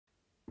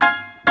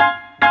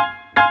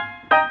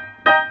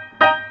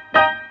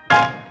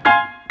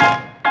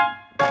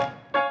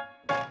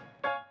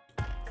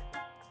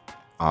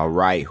All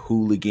right,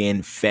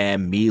 hooligan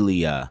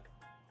familia.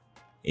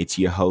 It's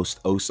your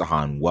host,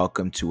 Osahan.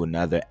 Welcome to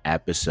another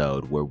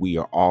episode where we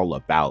are all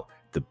about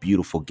the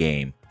beautiful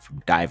game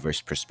from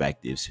diverse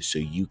perspectives so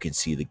you can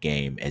see the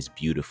game as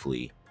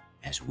beautifully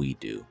as we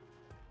do.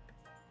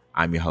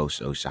 I'm your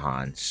host,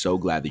 Osahan. So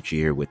glad that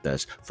you're here with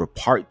us for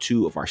part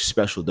two of our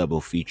special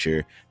double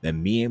feature that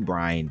me and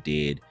Brian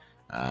did.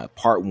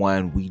 Part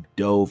one, we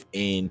dove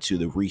into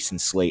the recent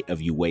slate of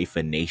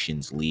UEFA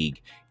Nations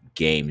League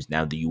games.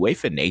 Now, the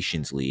UEFA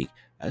Nations League,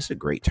 that's a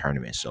great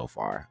tournament so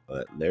far.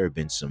 There have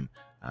been some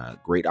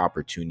great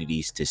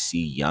opportunities to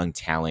see young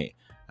talent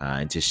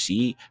and to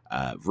see,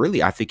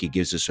 really, I think it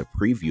gives us a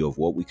preview of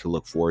what we can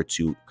look forward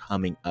to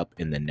coming up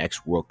in the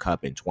next World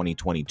Cup in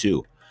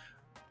 2022.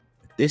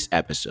 This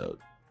episode,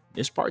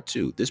 this part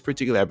two, this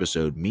particular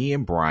episode, me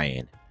and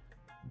Brian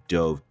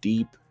dove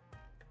deep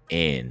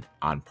in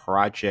on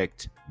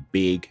Project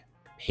Big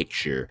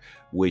Picture,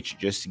 which,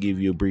 just to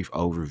give you a brief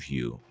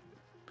overview,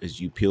 as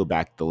you peel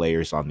back the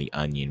layers on the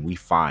onion, we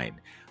find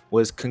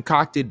was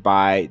concocted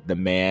by the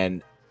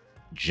man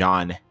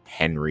John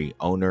Henry,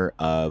 owner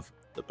of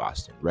the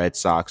Boston Red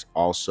Sox,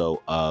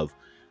 also of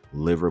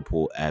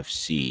Liverpool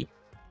FC.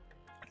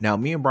 Now,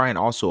 me and Brian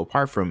also,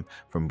 apart from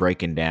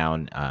breaking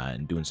down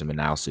and doing some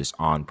analysis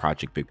on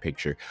Project Big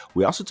Picture,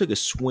 we also took a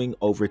swing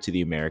over to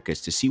the Americas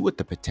to see what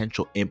the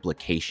potential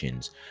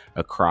implications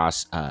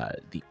across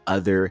the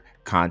other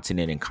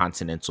continent and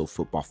continental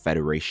football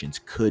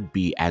federations could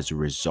be as a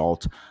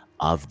result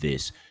of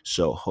this.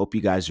 So hope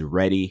you guys are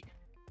ready.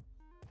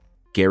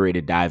 Get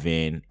ready to dive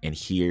in and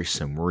hear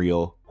some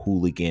real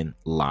hooligan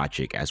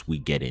logic as we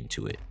get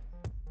into it.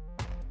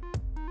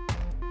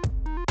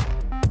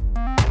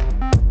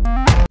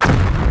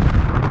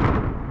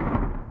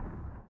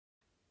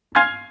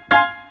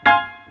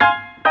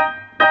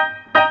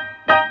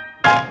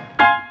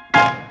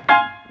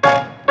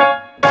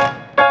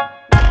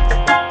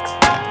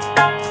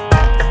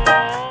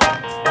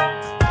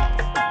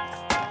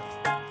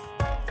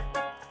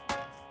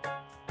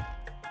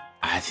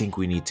 I think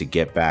we need to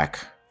get back,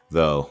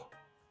 though,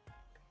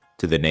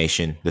 to the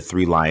nation, the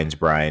Three Lions,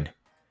 Brian,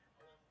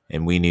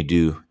 and we need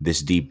to do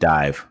this deep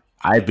dive.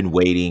 I've been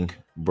waiting,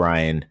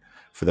 Brian,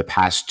 for the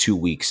past 2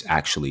 weeks,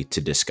 actually, to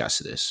discuss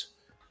this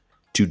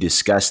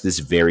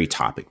very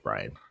topic,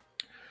 Brian.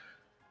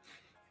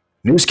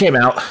 News came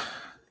out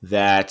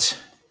that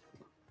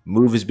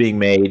move is being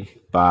made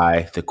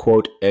by the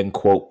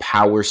quote-unquote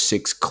Power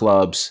Six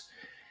clubs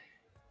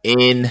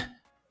in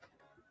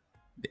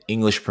the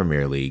English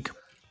Premier League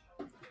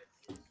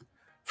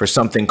for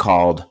something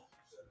called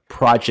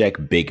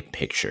Project Big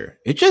Picture.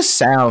 It just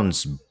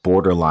sounds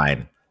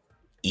borderline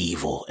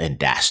evil and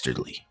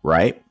dastardly,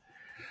 right?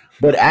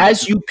 But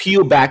as you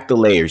peel back the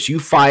layers,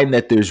 you find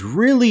that there's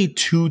really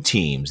two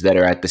teams that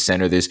are at the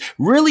center of this.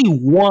 Really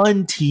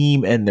one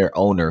team and their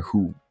owner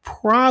who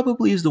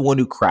probably is the one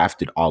who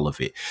crafted all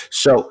of it.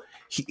 So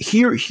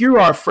here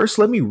are, first,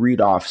 let me read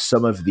off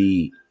some of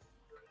the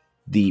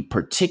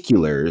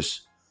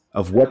particulars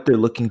of what they're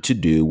looking to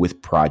do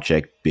with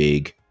Project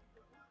Big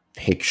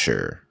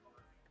Picture.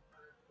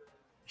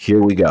 Here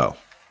we go.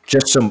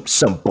 Just some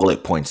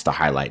bullet points to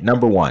highlight.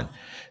 Number one,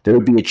 there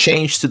would be a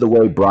change to the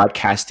way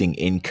broadcasting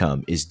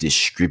income is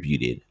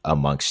distributed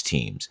amongst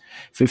teams.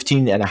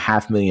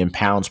 £15.5 million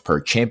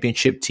per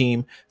championship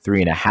team,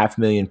 £3.5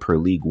 million per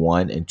League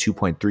One, and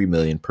 £2.3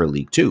 million per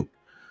League Two.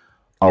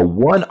 A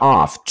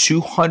one-off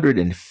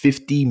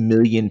 £250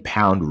 million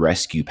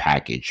rescue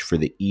package for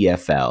the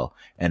EFL,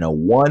 and a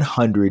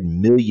 £100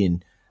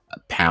 million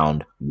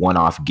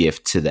one-off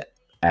gift to the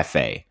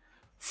FA.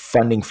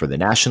 Funding for the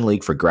National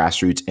League for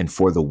grassroots and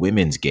for the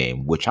women's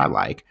game, which I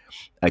like.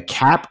 A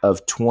cap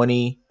of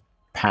 £20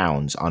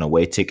 on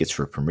away tickets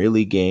for Premier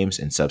League games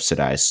and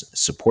subsidized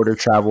supporter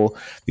travel.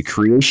 The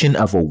creation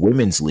of a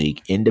women's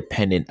league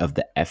independent of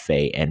the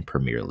FA and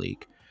Premier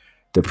League.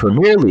 The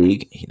Premier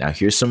League, now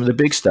here's some of the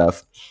big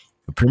stuff.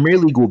 The Premier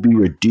League will be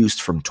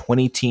reduced from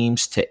 20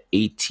 teams to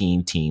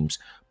 18 teams,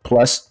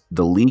 plus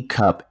the League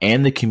Cup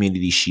and the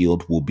Community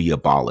Shield will be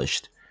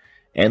abolished.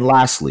 And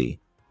lastly,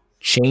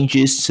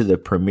 changes to the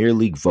Premier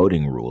League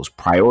voting rules,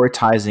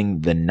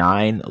 prioritizing the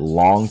 9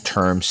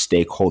 long-term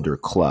stakeholder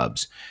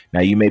clubs.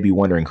 Now, you may be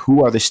wondering,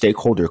 who are the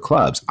stakeholder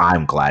clubs?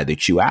 I'm glad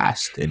that you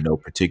asked, in no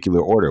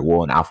particular order.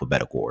 Well, in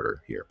alphabetical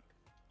order here.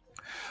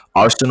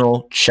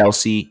 Arsenal,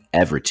 Chelsea,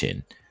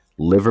 Everton,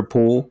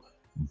 Liverpool,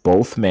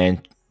 both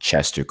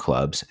Manchester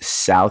clubs,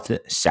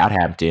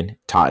 Southampton,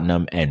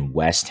 Tottenham, and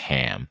West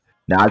Ham.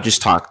 Now, I've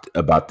just talked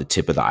about the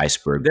tip of the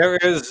iceberg. There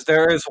is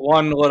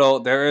one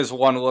little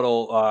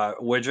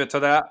widget to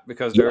that,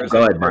 because there is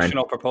an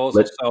additional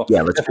proposal. If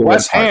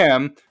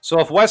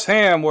West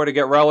Ham were to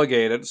get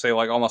relegated, say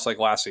almost like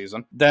last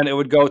season, then it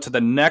would go to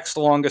the next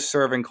longest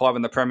serving club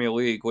in the Premier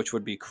League, which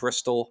would be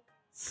Crystal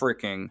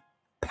freaking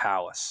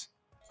Palace.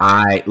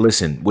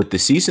 Listen, with the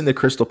season that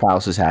Crystal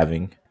Palace is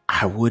having,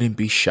 I wouldn't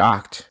be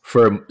shocked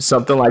for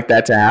something like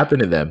that to happen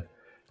to them.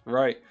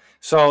 Right.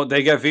 So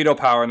they get veto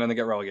power and then they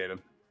get relegated.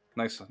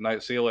 Nice.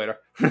 See you later.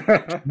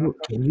 Can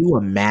you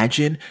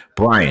imagine?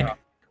 Brian,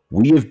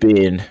 we have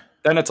been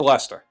Then it's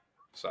Leicester.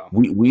 So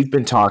we've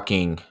been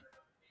talking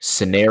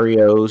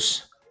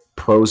scenarios,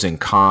 pros and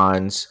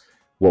cons,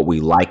 what we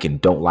like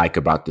and don't like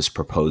about this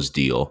proposed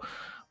deal.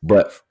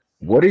 But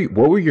what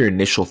were your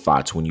initial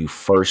thoughts when you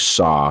first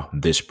saw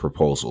this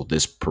proposal,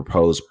 this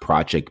proposed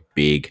Project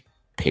Big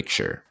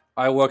Picture?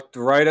 I looked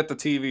right at the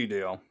TV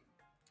deal,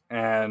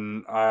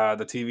 and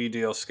the TV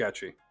deal's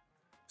sketchy.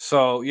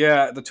 So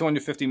yeah, the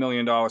 $250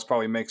 million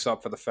probably makes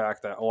up for the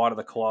fact that a lot of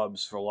the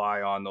clubs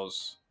rely on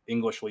those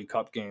English League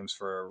Cup games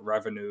for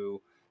revenue,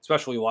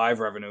 especially live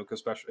revenue. Because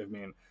especially, I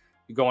mean,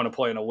 you go in to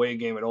play an away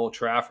game at Old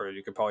Trafford,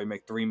 you could probably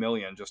make $3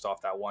 million just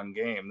off that one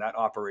game. That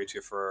operates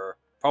you for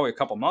probably a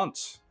couple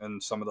months in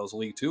some of those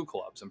League Two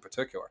clubs in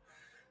particular.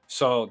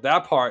 So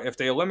that part, if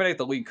they eliminate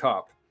the League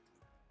Cup,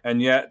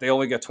 and yet they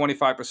only get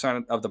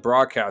 25% of the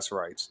broadcast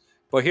rights.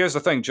 But here's the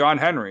thing: John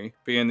Henry,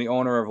 being the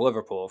owner of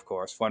Liverpool, of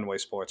course, Fenway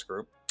Sports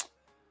Group,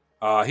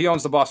 he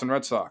owns the Boston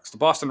Red Sox. The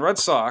Boston Red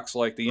Sox,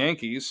 like the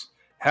Yankees,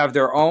 have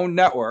their own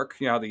network.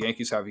 You know, the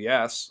Yankees have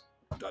YES,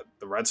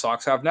 the Red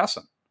Sox have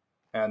NESN.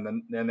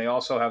 And then they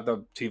also have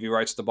the TV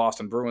rights to the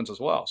Boston Bruins as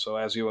well. So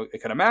as you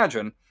can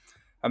imagine,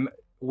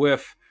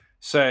 with,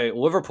 say,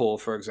 Liverpool,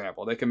 for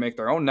example, they can make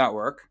their own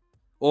network,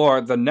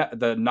 or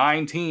the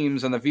 9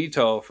 teams in the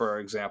veto, for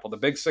example, the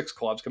big 6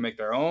 clubs can make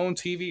their own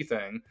TV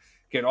thing,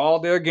 get all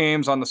their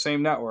games on the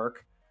same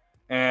network,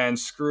 and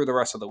screw the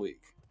rest of the league.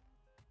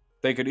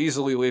 They could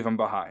easily leave them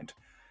behind.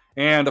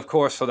 And of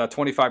course, so that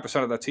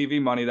 25% of the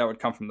TV money that would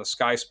come from the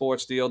Sky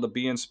Sports deal, the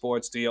beIN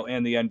Sports deal,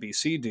 and the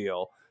NBC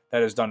deal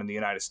that is done in the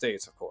United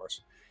States, of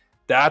course.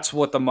 That's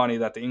what the money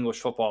that the English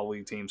Football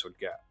League teams would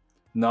get.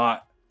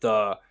 Not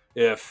the,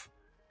 if,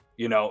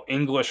 you know,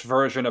 English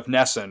version of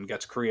NESN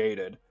gets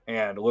created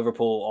and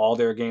Liverpool, all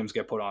their games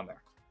get put on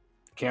there.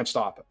 Can't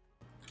stop it.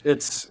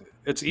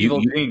 It's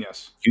evil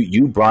genius.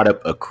 You brought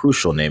up a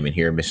crucial name in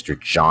here, Mr.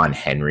 John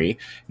Henry.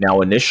 Now,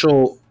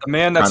 the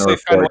man that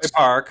saved Fenway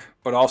Park,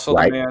 but also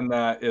right, the man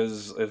that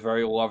is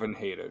very love and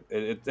hated.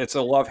 It's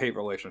a love-hate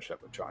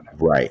relationship with John Henry.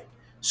 Right.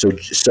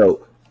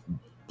 So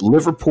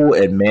Liverpool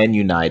and Man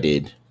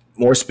United,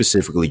 more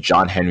specifically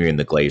John Henry and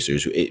the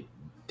Glazers,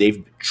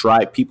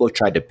 people have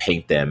tried to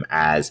paint them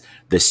as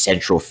the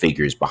central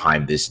figures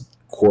behind this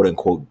quote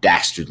unquote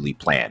dastardly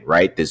plan,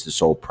 right? This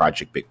whole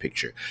Project Big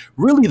Picture.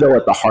 Really, though,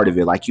 at the heart of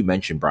it, like you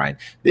mentioned, Brian,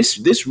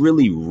 this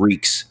really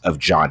reeks of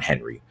John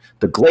Henry.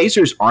 The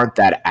Glazers aren't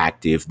that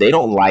active. They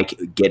don't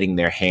like getting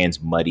their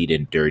hands muddied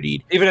and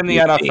dirtied. Even in the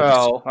NFL,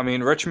 things. I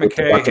mean, Rich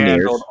McKay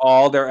handled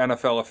all their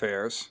NFL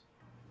affairs.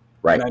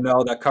 Right. And I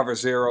know that Cover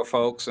Zero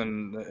folks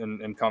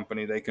and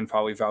company, they can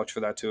probably vouch for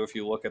that too if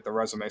you look at the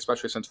resume,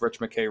 especially since Rich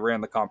McKay ran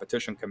the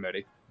competition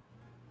committee.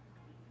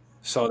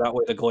 So that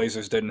way the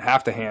Glazers didn't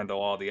have to handle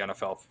all the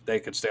NFL. They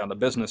could stay on the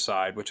business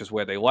side, which is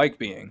where they like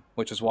being,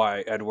 which is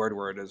why Ed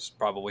Woodward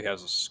probably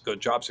has good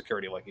job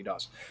security like he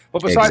does.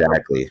 But besides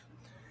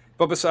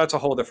that's a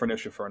whole different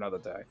issue for another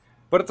day.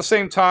 But at the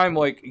same time,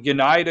 like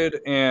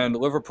United and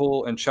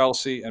Liverpool and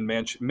Chelsea and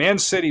Man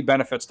City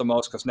benefits the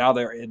most because now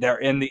they're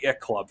in the IT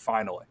club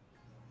finally.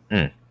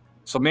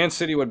 So Man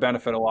City would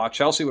benefit a lot.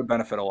 Chelsea would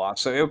benefit a lot.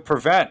 So it would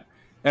prevent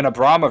an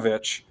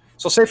Abramovich.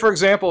 So say, for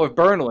example, if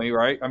Burnley,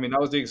 right? I mean,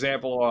 that was the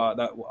example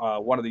that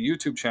one of the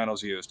YouTube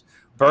channels used.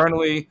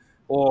 Burnley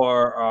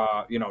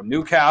or,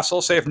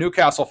 Newcastle. Say if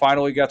Newcastle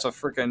finally gets a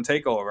freaking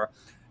takeover.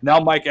 Now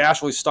Mike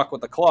Ashley's stuck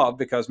with the club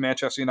because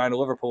Manchester United and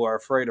Liverpool are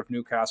afraid of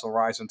Newcastle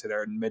rising to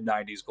their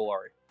mid-90s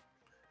glory.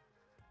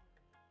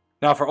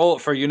 Now,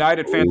 for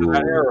United fans in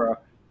that era,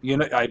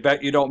 I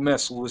bet you don't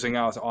miss losing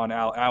out on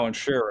Alan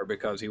Shearer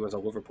because he was a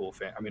Liverpool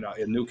fan. I mean,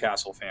 a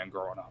Newcastle fan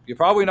growing up. You're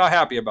probably not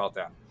happy about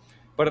that.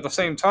 But at the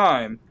same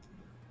time,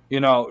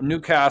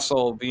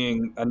 Newcastle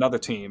being another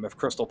team, if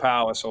Crystal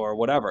Palace or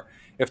whatever,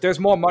 if there's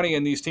more money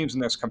in these teams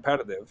and there's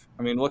competitive,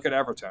 I mean, look at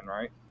Everton,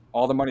 right?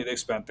 All the money they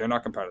spent, they're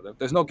not competitive.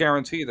 There's no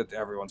guarantee that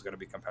everyone's going to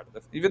be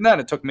competitive. Even then,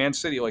 it took Man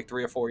City like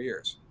 3 or 4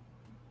 years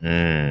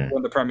to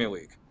win the Premier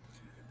League.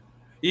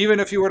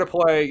 Even if you were to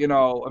play,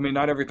 I mean,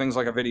 not everything's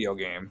like a video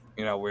game,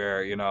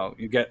 where,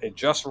 you get it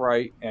just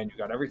right and you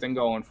got everything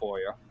going for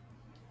you.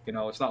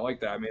 It's not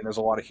like that. I mean, there's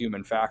a lot of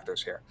human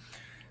factors here.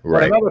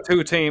 Right. But another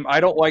 2 team, I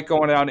don't like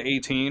going down to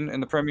 18 in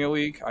the Premier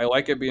League. I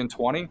like it being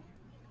 20.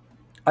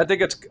 I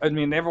think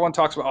everyone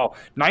talks about,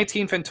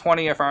 19th and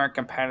 20th aren't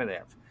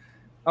competitive.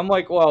 I'm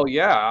like, well,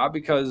 yeah,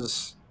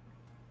 because,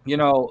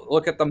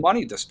 look at the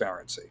money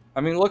disparity.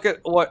 I mean, look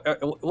at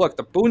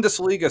the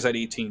Bundesliga is at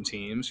 18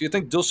 teams. You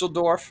think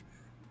Dusseldorf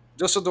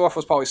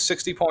was probably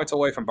 60 points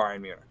away from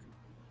Bayern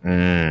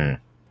Munich.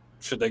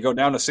 Should they go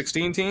down to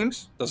 16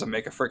 teams? Does it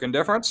make a freaking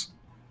difference?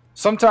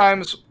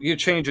 Sometimes you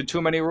change it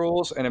too many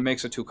rules and it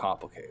makes it too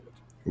complicated.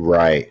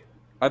 Right.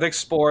 I think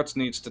sports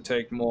needs to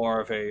take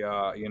more of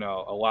a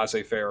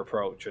laissez-faire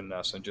approach in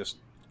this and just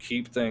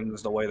keep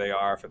things the way they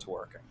are if it's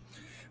working.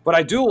 What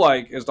I do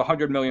like is the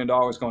 $100 million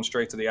going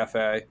straight to the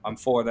FA. I'm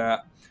for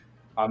that.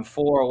 I'm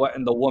for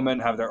letting the women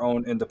have their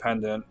own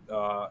independent,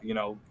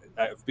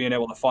 being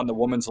able to fund the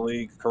women's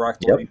league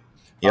correctly. Yep.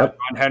 Yep.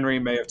 John Henry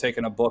may have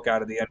taken a book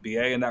out of the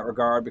NBA in that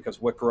regard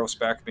because Wick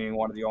Grossbeck, being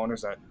one of the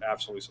owners that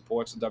absolutely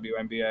supports the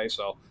WNBA,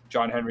 so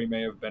John Henry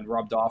may have been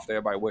rubbed off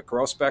there by Wick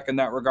Grossbeck in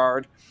that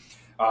regard.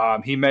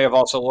 He may have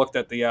also looked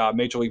at the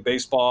Major League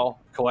Baseball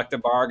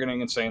collective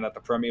bargaining and saying that the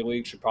Premier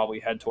League should probably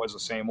head towards the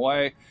same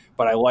way.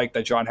 But I like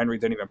that John Henry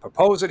didn't even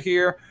propose it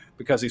here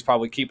because he's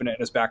probably keeping it in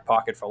his back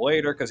pocket for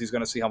later because he's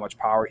going to see how much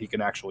power he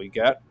can actually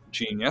get.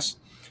 Genius.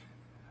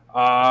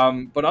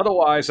 But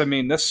otherwise, I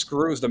mean, this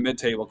screws the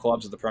mid-table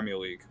clubs of the Premier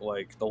League,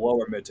 like the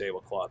lower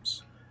mid-table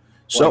clubs.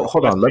 So like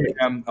hold on, let me.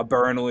 A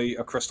Burnley,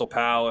 a Crystal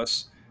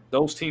Palace.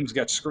 Those teams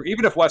get screwed.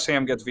 Even if West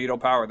Ham gets veto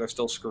power, they're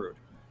still screwed.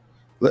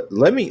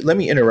 Let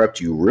me interrupt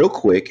you real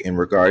quick in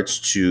regards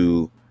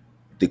to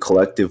the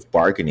collective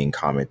bargaining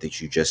comment that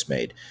you just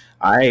made.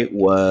 I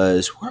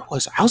was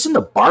in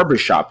the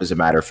barbershop, as a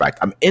matter of fact.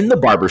 I'm in the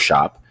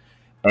barbershop,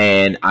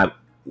 and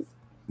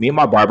me and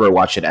my barber are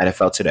watching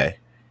NFL Today,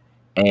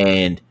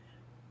 and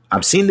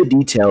I'm seeing the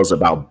details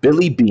about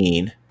Billy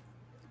Beane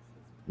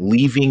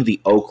leaving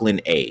the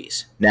Oakland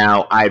A's.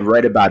 Now, I'd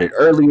read about it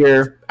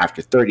earlier.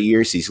 After 30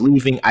 years, he's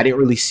leaving. I didn't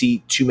really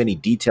see too many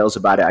details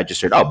about it. I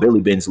just heard, oh,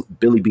 Billy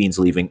Beane's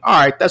leaving. All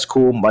right, that's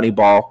cool.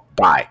 Moneyball,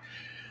 bye.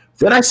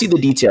 Then I see the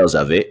details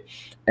of it,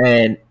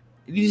 and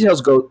the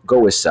details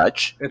go as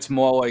such. It's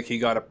more like he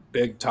got a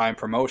big-time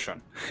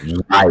promotion.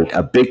 Right,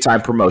 a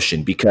big-time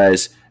promotion,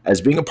 because as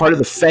being a part of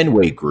the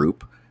Fenway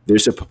Group,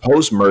 there's a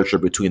proposed merger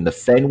between the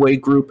Fenway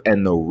Group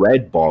and the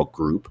Red Ball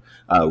Group.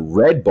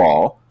 Red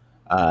Ball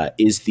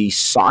is the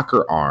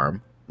soccer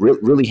arm,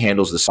 really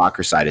handles the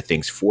soccer side of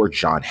things for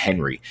John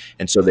Henry.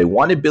 And so they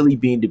wanted Billy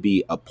Beane to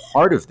be a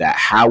part of that.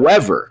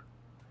 However,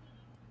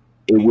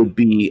 it would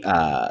be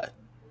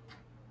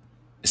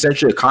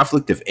essentially a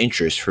conflict of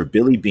interest for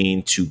Billy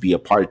Beane to be a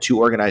part of two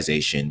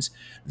organizations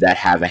that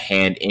have a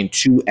hand in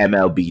two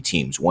MLB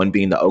teams, one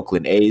being the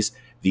Oakland A's,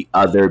 the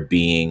other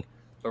being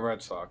the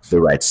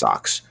Red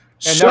Sox.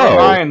 And so, never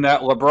mind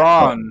that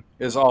LeBron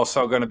is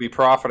also going to be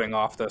profiting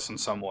off this in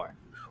some way.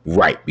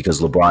 Right,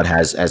 because LeBron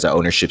has an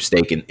ownership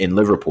stake in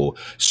Liverpool.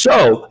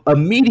 So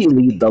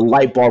immediately the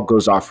light bulb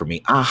goes off for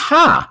me.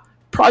 Aha!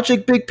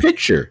 Project Big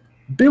Picture.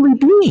 Billy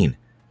Beane.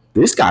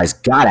 This guy's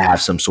got to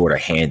have some sort of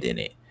hand in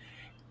it.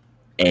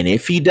 And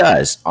if he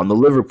does, on the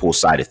Liverpool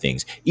side of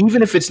things,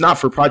 even if it's not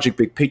for Project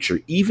Big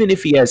Picture, even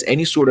if he has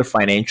any sort of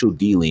financial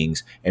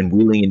dealings and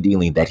wheeling and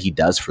dealing that he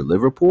does for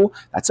Liverpool,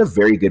 that's a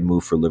very good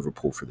move for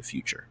Liverpool for the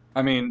future.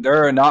 I mean,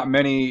 there are not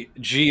many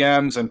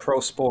GMs in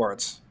pro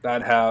sports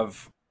that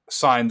have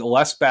signed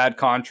less bad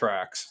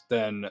contracts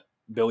than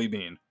Billy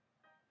Beane.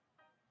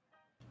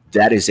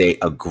 That is a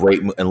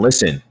great move. And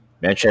listen,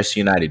 Manchester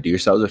United, do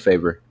yourselves a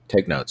favor.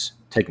 Take notes.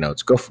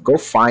 Go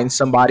find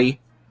somebody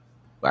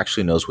who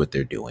actually knows what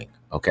they're doing.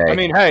 Okay.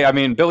 I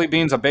mean, Billy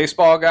Beane's a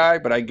baseball guy,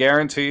 but I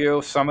guarantee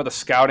you some of the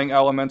scouting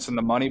elements and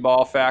the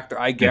Moneyball factor,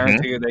 I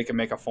guarantee you they can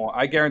make a form.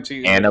 I guarantee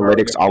you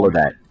analytics, all of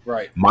that.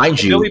 Right.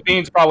 Mind you, Billy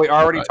Beane's probably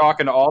already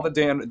talking to all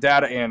the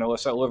data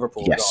analysts at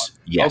Liverpool.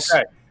 Yes.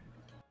 Okay.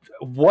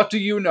 What do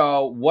you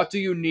know? What do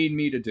you need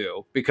me to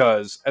do?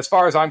 Because as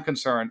far as I'm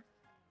concerned,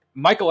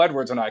 Michael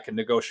Edwards and I can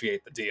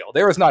negotiate the deal.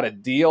 There is not a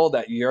deal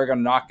that you're going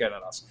to not get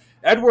at us.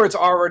 Edwards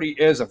already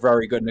is a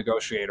very good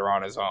negotiator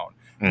on his own.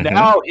 Mm-hmm.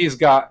 Now he's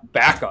got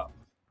backup.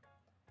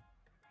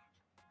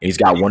 He's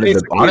got one of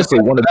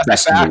the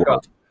best in the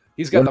world.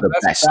 He's got the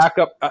best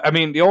backup. I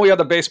mean, the only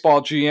other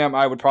baseball GM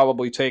I would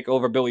probably take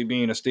over Billy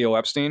Beane is Theo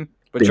Epstein.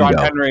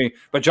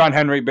 But John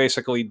Henry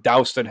basically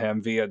doused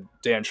him via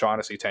Dan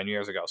Shaughnessy 10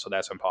 years ago, so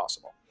that's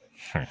impossible.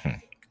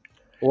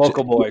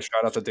 Local boy,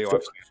 shout out to Theo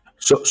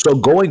Epstein. So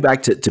going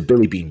back to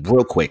Billy Beane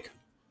real quick.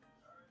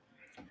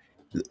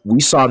 We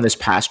saw in this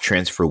past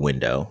transfer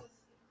window,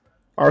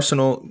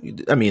 Liverpool,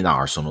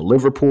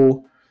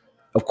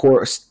 of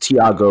course,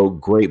 Thiago,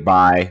 great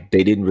buy.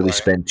 They didn't really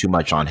spend too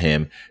much on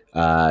him.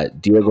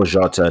 Diego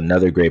Jota,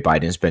 another great buy,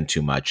 didn't spend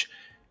too much.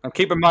 And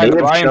keep in mind, the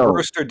Ryan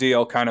Brewster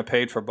deal kind of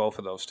paid for both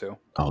of those two.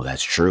 Oh,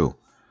 that's true.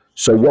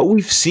 So what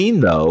we've seen,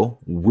 though,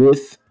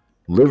 with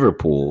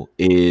Liverpool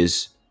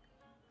is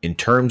in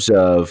terms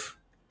of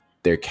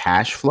their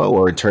cash flow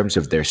or in terms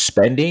of their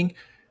spending,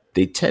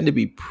 they tend to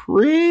be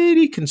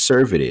pretty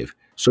conservative.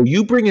 So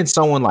you bring in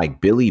someone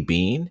like Billy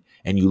Beane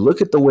and you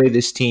look at the way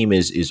this team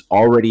is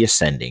already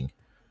ascending.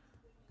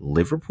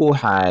 Liverpool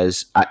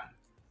has,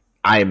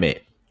 I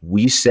admit,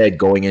 we said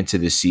going into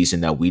this season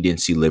that we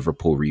didn't see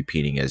Liverpool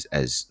repeating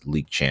as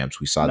league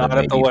champs. We saw them not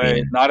at the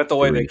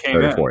way they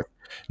came in. Fourth.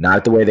 Not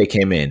at the way they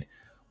came in.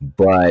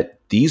 But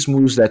these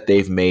moves that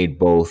they've made,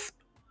 both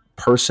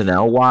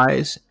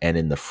personnel-wise and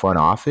in the front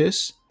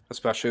office,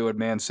 especially with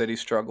Man City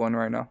struggling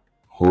right now.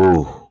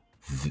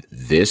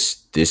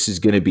 This is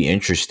going to be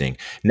interesting.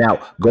 Now,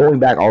 going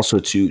back also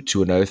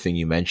to another thing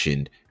you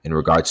mentioned in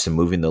regards to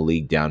moving the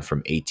league down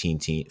from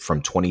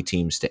 20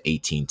 teams to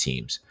 18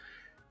 teams.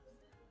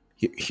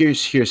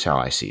 Here's how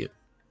I see it.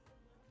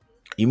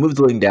 You move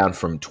the league down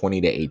from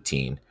 20 to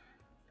 18.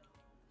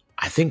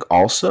 I think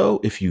also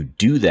if you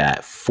do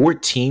that,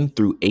 14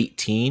 through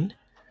 18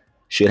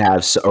 should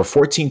have, or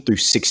 14 through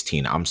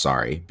 16, I'm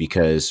sorry,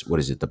 because what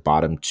is it? The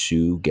bottom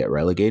two get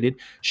relegated,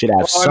 should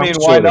have some why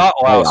sort of not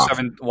allow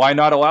playoff. Why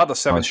not allow the Oh,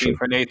 that's 17th true.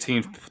 and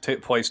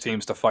 18th place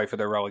teams to fight for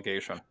their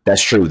relegation?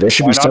 That's true. There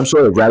should Why be not some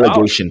sort of allow it?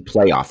 relegation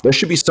playoff. There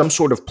should be some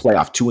sort of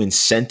playoff to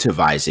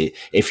incentivize it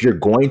if you're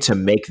going to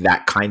make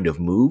that kind of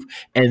move.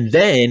 And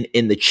then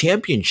in the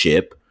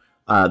championship,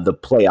 the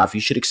playoff, you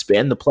should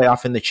expand the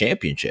playoff in the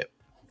championship.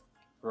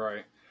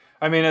 Right.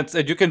 I mean, it's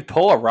you can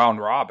pull a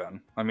round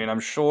robin. I mean, I'm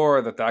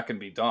sure that can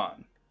be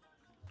done.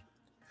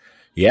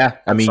 Yeah,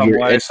 I mean, some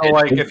way. So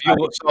like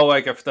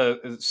if the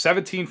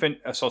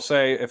 17th, so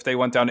say if they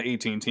went down to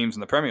 18 teams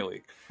in the Premier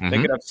League, they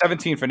could have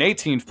 17th and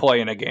 18th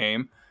play in a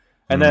game,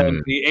 and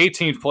then the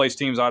 18th place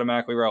teams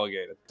automatically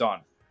relegated. Done.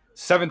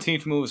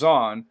 17th moves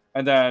on,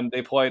 and then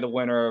they play the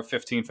winner of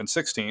 15th and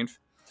 16th,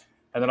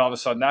 and then all of a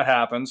sudden that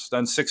happens.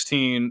 Then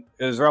 16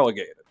 is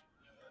relegated.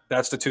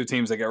 That's the two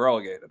teams that get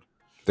relegated.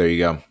 There you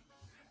go.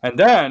 And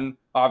then,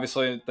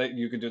 obviously,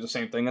 you could do the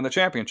same thing in the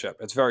championship.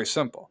 It's very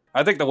simple.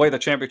 I think the way the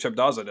championship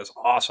does it is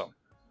awesome.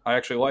 I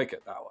actually like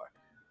it that way.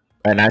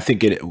 And I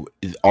think it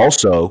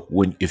also,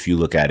 if you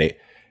look at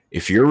it,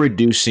 if you're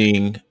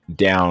reducing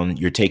down,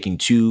 you're taking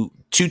two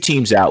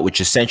teams out, which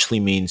essentially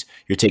means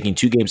you're taking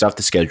 2 games off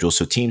the schedule.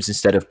 So teams,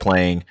 instead of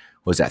playing,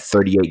 was that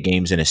 38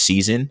 games in a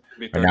season,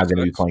 are now going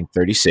to be playing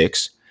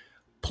 36.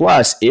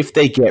 Plus, if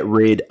they get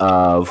rid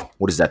of,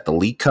 what is that, the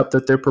League Cup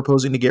that they're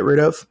proposing to get rid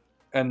of?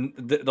 And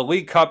the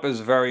League Cup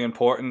is a very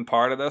important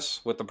part of this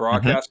with the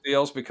broadcast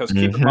deals, because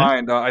keep in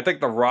mind, I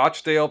think the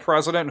Rochdale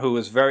president, who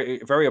is very,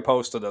 very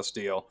opposed to this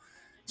deal,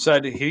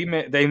 said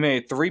they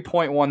made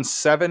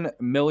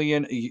 £3.17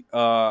 million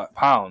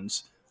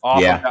pounds off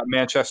of that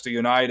Manchester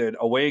United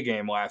away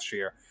game last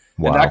year.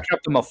 Wow. And that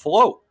kept them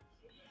afloat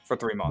for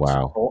 3 months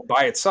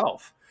by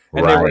itself.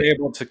 And they were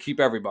able to keep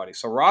everybody.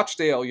 So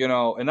Rochdale,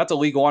 and that's a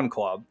League One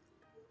club.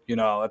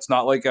 It's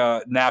not like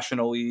a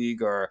National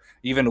League or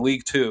even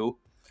League Two.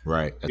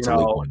 Right, that's a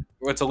League One.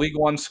 It's a League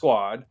One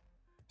squad,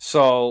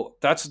 so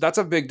that's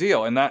a big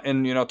deal. And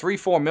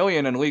 3-4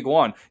 million in League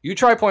One. You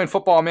try playing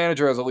Football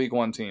Manager as a League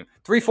One team.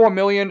 3-4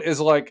 million is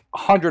like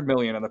 100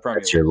 million in the Premier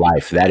League. That's your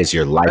life. That is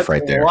your life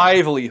right there.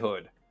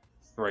 Livelihood,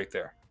 right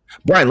there.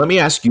 Brian, let me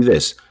ask you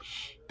this: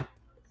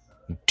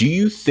 do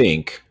you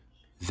think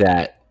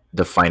that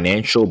the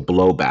financial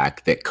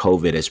blowback that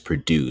COVID has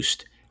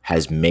produced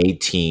has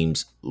made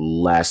teams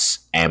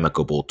less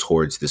amicable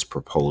towards this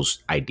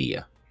proposed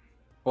idea?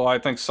 Well, I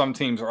think some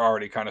teams are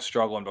already kind of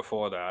struggling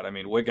before that. I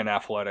mean, Wigan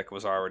Athletic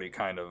was already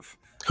kind of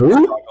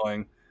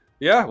struggling.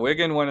 Yeah,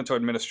 Wigan went into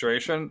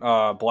administration.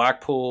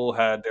 Blackpool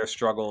had their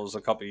struggles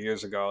a couple of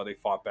years ago. They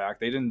fought back.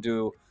 They didn't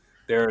do.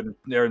 They're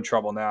in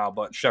trouble now.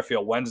 But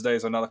Sheffield Wednesday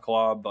is another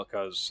club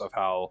because of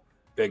how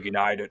big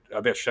United.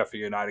 I bet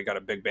Sheffield United got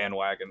a big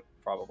bandwagon.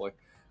 Probably.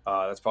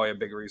 That's probably a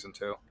big reason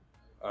too.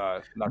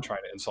 Not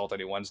trying to insult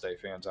any Wednesday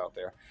fans out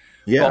there.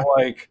 Yeah.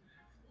 But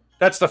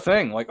that's the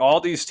thing. Like, all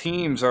these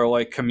teams are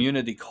like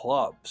community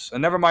clubs,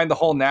 and never mind the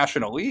whole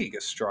National League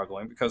is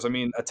struggling because, I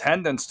mean,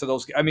 attendance to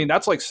those. I mean,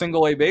 that's like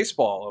single A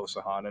baseball,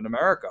 Osahan, in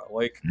America.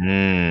 Like,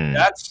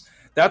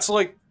 that's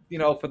like,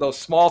 for those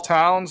small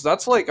towns,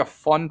 that's like a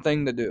fun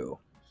thing to do.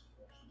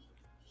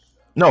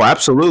 No,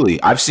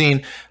 absolutely. I've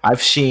seen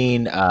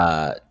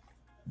whether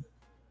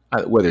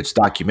it's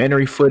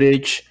documentary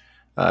footage,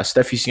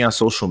 stuff you see on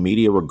social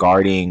media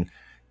regarding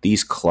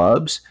these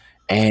clubs,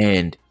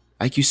 and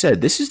like you said,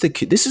 this is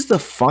the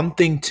fun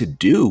thing to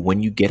do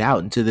when you get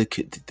out into the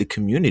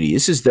community.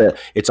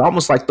 It's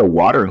almost like the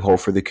watering hole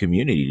for the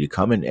community to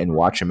come and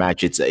watch a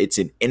match. It's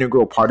an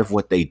integral part of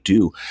what they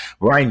do.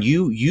 Ryan,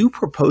 you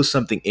proposed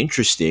something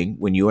interesting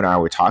when you and I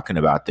were talking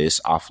about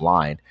this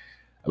offline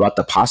about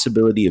the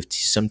possibility of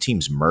some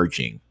teams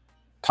merging.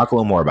 Talk a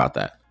little more about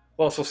that.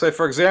 Well, so say,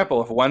 for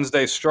example, if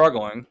Wednesday's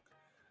struggling,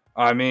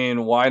 I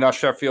mean, why not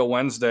Sheffield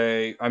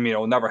Wednesday? I mean, it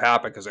will never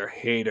happen because they're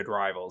hated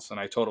rivals, and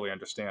I totally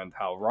understand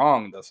how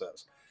wrong this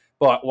is.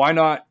 But why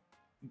not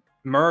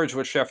merge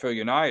with Sheffield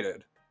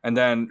United, and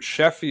then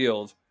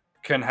Sheffield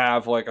can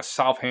have like a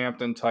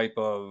Southampton type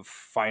of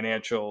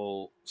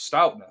financial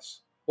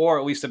stoutness, or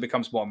at least it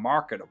becomes more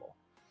marketable.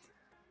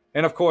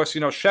 And of course,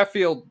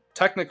 Sheffield,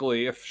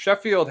 technically, if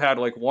Sheffield had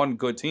like one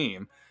good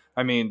team,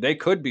 I mean, they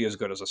could be as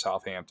good as a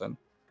Southampton.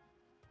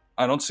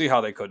 I don't see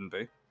how they couldn't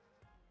be.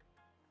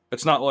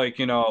 It's not like,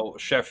 the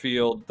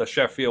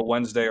Sheffield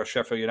Wednesday or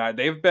Sheffield United.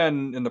 They've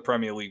been in the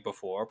Premier League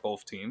before,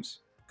 both teams,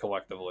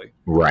 collectively.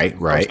 Right.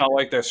 So it's not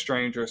like they're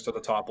strangers to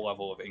the top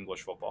level of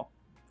English football.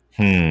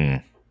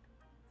 Brian,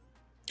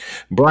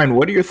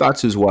 what are your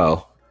thoughts as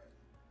well?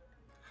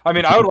 I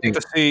mean, I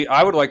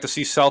would like to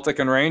see Celtic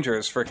and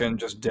Rangers freaking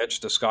just ditch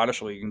the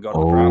Scottish League and go to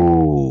the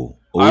Premier.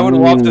 I would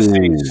love to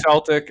see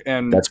Celtic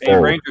and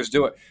Rangers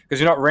do it.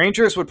 Because,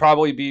 Rangers would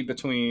probably be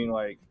between,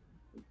 like,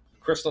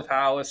 Crystal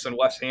Palace and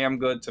West Ham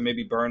good to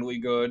maybe Burnley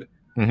good.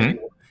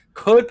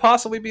 Could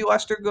possibly be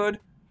Leicester good.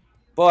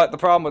 But the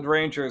problem with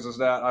Rangers is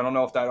that I don't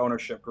know if that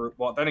ownership group.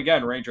 Well, then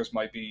again, Rangers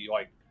might be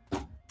like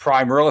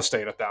prime real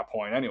estate at that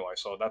point anyway.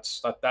 So that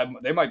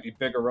they might be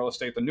bigger real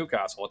estate than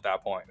Newcastle at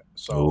that point.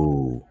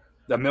 So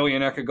the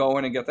millionaire could go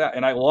in and get that.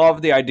 And I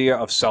love the idea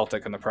of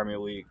Celtic in the Premier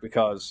League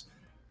because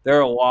there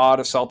are a lot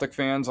of Celtic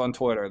fans on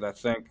Twitter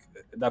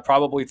that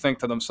probably think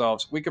to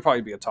themselves, we could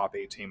probably be a top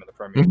 8 team in the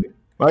Premier League.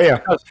 Oh, yeah.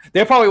 Because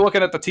they're probably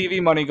looking at the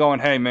TV money going,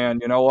 hey, man,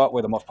 you know what?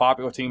 We're the most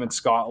popular team in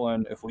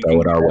Scotland. If we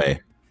throw it our way.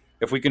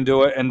 If we can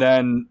do it. And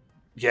then,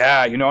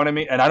 yeah, you know what I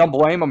mean? And I don't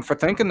blame them for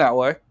thinking that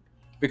way.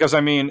 Because,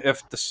 I mean,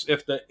 if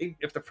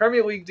the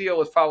Premier League deal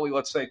is probably,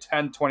 let's say,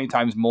 10, 20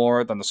 times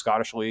more than the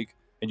Scottish League,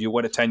 and you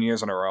win it 10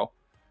 years in a row,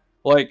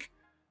 like,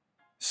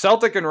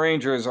 Celtic and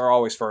Rangers are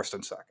always first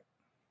and second.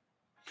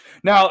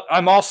 Now,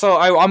 I'm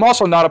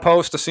also not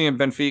opposed to seeing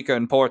Benfica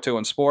and Porto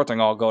and Sporting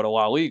all go to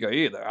La Liga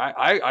either.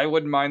 I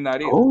wouldn't mind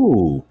that either.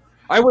 Oh,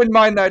 I wouldn't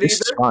mind that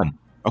this either. Is fun.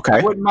 Okay,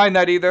 I wouldn't mind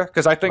that either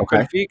because I think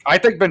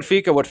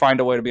Benfica would find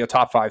a way to be a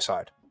top 5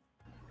 side.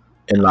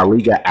 In La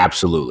Liga,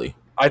 absolutely.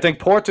 I think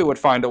Porto would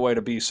find a way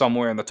to be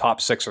somewhere in the top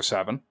 6 or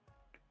 7.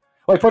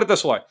 Like, put it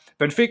this way: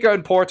 Benfica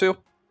and Porto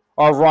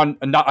are run.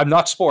 I'm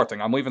not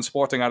Sporting. I'm leaving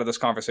Sporting out of this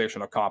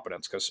conversation of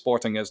competence because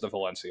Sporting is the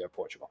Valencia of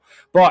Portugal.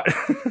 But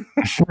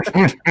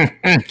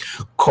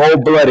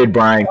cold-blooded,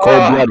 Brian.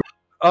 Cold-blooded.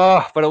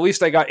 But at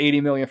least they got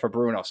 80 million for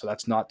Bruno, so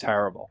that's not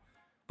terrible.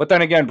 But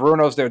then again,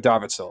 Bruno's their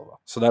David Silva,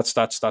 so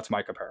that's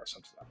my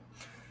comparison to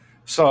that.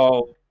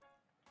 So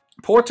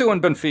Porto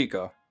and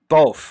Benfica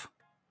both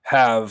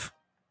have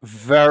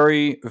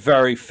very,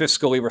 very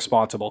fiscally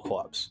responsible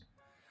clubs.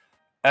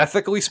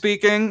 Ethically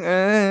speaking,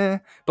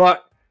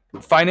 but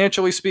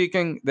financially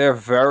speaking, they're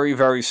very,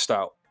 very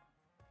stout.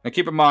 And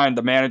keep in mind,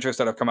 the managers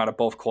that have come out of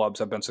both clubs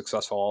have been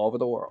successful all over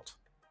the world.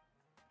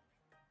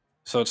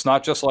 So it's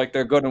not just like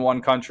they're good in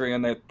one country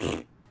and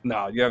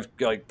no, you have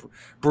like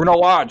Bruno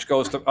Lage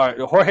goes to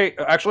Jorge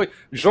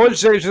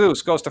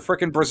Jesus goes to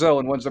freaking Brazil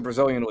and wins the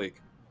Brazilian league.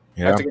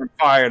 Yeah. After getting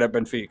fired at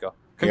Benfica.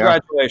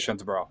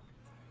 Congratulations, bro.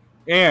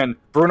 And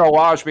Bruno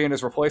Lage being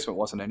his replacement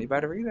wasn't any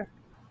better either.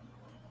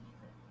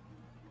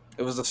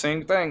 It was the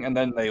same thing, and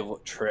then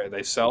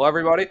they sell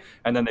everybody,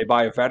 and then they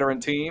buy a veteran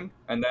team,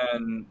 and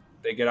then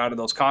they get out of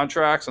those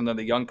contracts, and then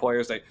the young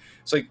players,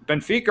 it's like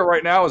Benfica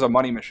right now is a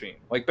money machine.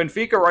 Like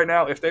Benfica right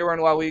now, if they were in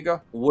La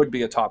Liga, would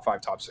be a top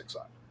 5, top 6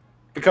 side.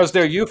 Because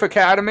their youth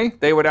academy,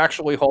 they would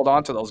actually hold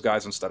on to those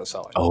guys instead of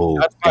selling. Oh,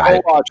 that's my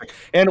whole logic.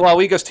 And La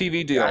Liga's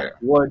TV deal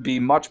would be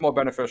much more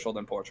beneficial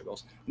than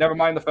Portugal's. Never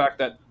mind the fact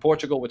that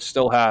Portugal would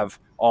still have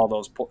all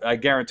those. I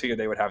guarantee you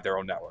they would have their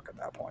own network at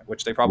that point,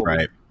 which they probably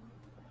do.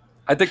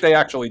 I think they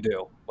actually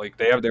do. Like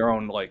they have their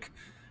own like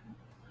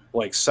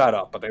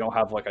setup, but they don't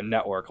have like a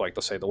network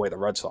like say the way the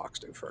Red Sox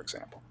do, for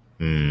example.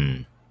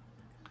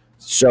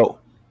 So,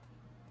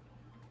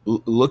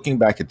 looking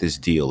back at this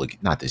deal,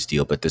 not this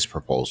deal, but this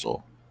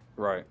proposal.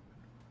 Right.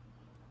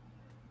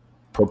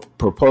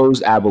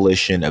 Proposed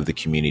abolition of the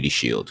Community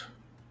Shield.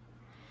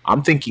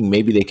 I'm thinking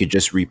maybe they could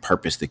just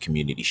repurpose the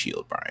Community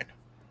Shield, Brian.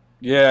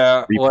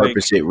 Yeah.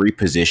 Repurpose it,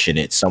 reposition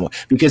it somewhere.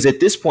 Because at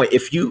this point,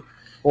 if you...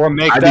 Or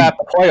make that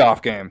the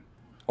playoff game.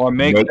 Or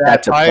make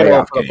that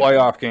title for the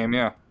playoff game,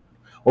 yeah.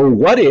 Or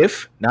what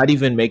if, not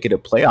even make it a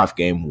playoff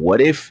game,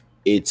 what if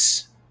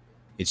it's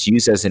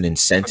used as an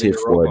incentive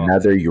for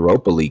another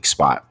Europa League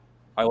spot?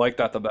 I like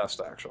that the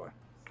best, actually.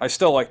 I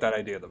still like that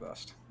idea the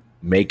best.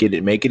 Make it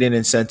an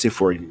incentive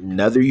for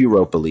another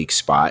Europa League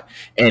spot,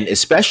 and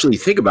especially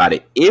think about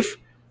it. If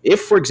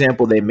for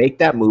example they make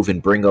that move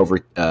and bring over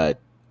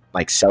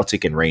like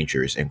Celtic and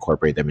Rangers,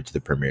 incorporate them into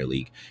the Premier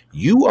League,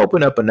 you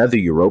open up another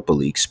Europa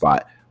League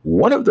spot.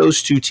 One of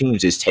those two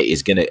teams is taking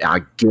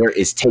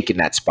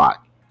that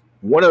spot.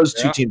 One of those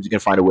two teams is going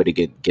to find a way to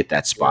get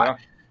that spot.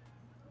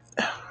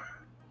 Yeah.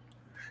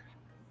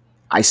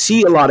 I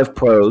see a lot of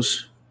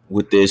pros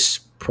with this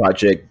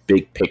project,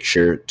 big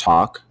picture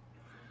talk.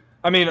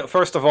 I mean,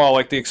 first of all,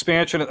 like the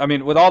expansion, I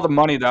mean, with all the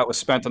money that was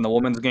spent on the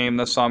women's game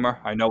this summer,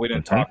 I know we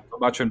didn't talk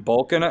much in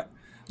bulk in it,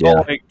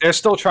 but like, they're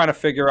still trying to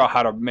figure out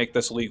how to make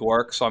this league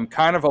work. So I'm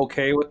kind of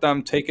okay with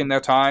them taking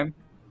their time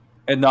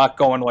and not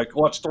going like,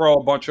 let's throw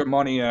a bunch of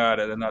money at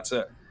it and that's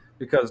it.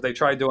 Because they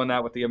tried doing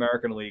that with the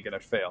American League and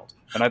it failed.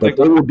 And I think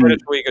the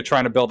British League are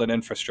trying to build an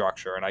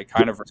infrastructure, and I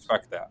kind of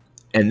respect that.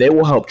 And they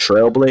will help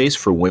trailblaze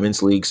for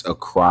women's leagues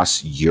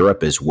across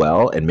Europe as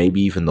well, and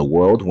maybe even the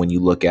world. When you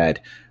look at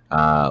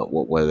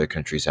what other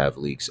countries have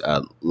leagues?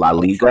 La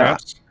Liga,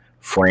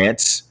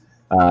 France.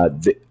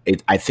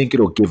 I think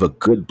it'll give a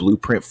good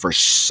blueprint for a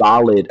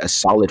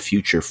solid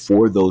future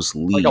for those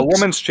leagues. Like a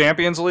women's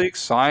Champions League,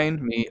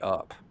 sign me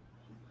up.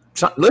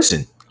 So,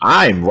 listen,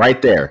 I'm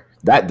right there.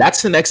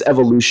 That's the next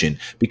evolution,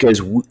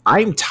 because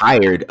I'm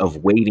tired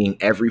of waiting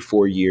every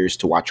 4 years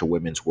to watch a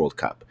women's World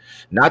Cup.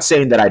 Not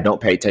saying that I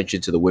don't pay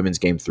attention to the women's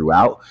game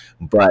throughout,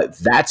 but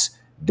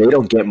they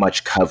don't get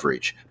much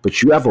coverage.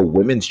 But you have a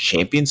women's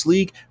Champions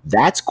League,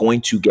 that's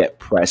going to get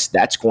press.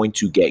 That's going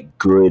to get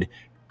good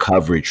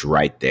coverage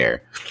right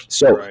there.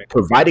 So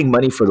providing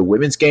money for the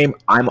women's game,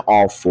 I'm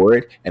all for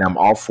it, and I'm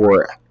all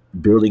for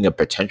building a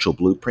potential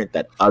blueprint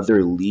that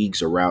other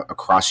leagues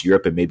across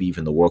Europe and maybe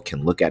even the world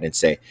can look at and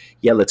say,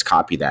 yeah, let's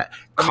copy that.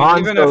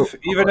 Even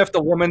if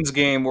the women's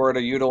game were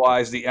to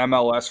utilize the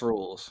MLS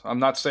rules, I'm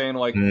not saying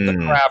like the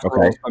craft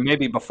rules, but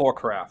maybe before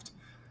craft.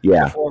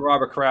 Yeah. Before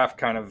Robert Kraft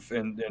kind of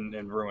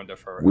ruined it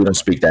for We don't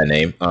speak that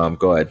name.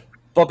 Go ahead.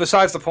 But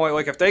besides the point,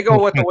 like if they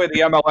go with the way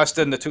the MLS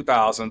did in the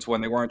 2000s when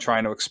they weren't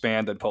trying to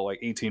expand and put like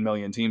 18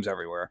 million teams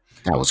everywhere.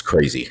 That was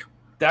crazy.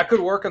 That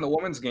could work in the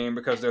women's game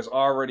because there's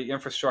already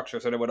infrastructure,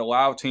 so it would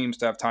allow teams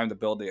to have time to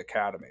build the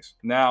academies.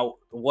 Now,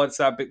 what's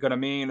that going to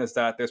mean is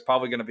that there's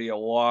probably going to be a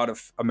lot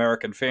of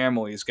American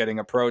families getting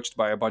approached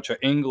by a bunch of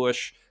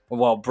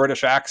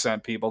British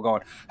accent people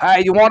going,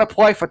 "Hey, you want to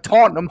play for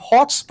Tottenham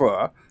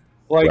Hotspur?"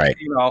 Like, right.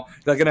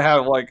 They're going to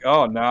have like,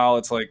 oh, now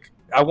it's like,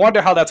 I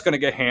wonder how that's going to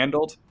get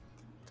handled.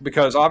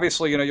 Because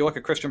obviously, you look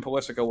at Christian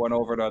Pulisic went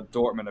over to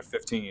Dortmund at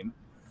 15.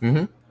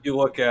 Mm-hmm. You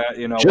look at,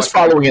 just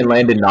following in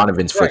Landon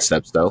Donovan's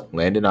footsteps, though.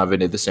 Landon Donovan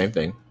did the same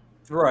thing.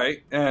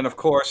 Right. And of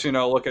course,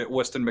 look at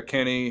Weston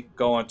McKennie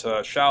going to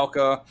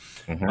Schalke.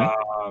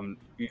 Mm-hmm.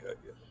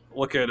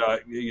 Look at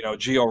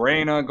Gio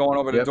Reyna going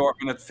over to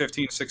Dortmund at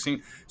 15,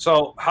 16.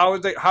 So how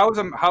is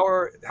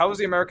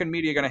the American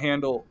media going to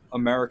handle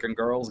American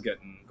girls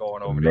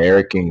going over?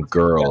 American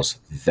girls,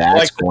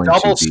 that's like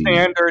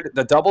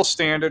the double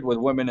standard with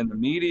women in the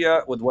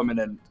media, with women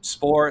in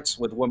sports,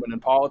 with women in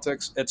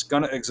politics. It's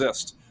going to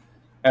exist.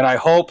 And I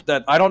hope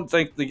that I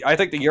think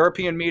the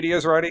European media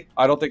is ready.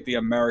 I don't think the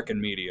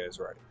American media is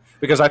ready,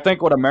 because I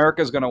think what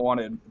America is going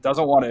to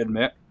doesn't want to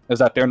admit is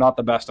that they're not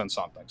the best in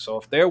something. So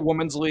if their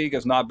women's league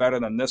is not better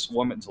than this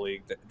women's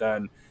league,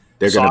 then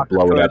they're going to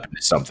blow it up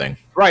into something.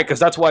 Right, because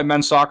that's why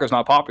men's soccer is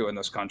not popular in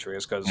this country,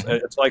 is because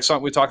it's like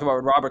something we talked about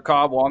with Robert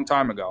Cobb a long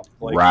time ago.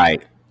 Like,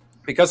 right.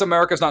 Because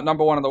America's not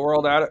number one in the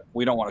world at it,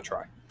 we don't want to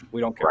try. We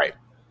don't care. Right.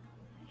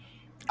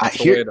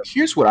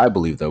 Here's what I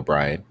believe, though,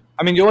 Brian.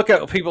 I mean, you look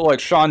at people like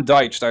Sean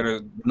Deitch that are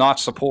not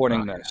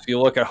supporting this.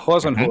 You look at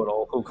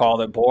Husenhudel, who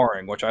called it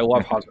boring, which I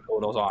love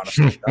Husenhudel's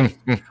honestly.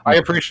 I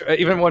appreciate,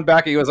 even when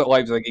back he was at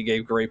Leipzig, he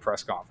gave great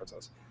press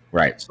conferences.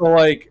 Right. So,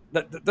 like,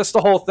 that's the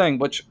whole thing.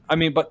 But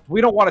we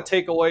don't want to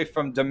take away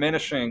from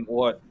diminishing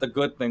what the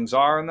good things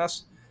are in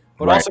this.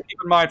 But also keep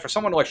in mind, for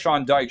someone like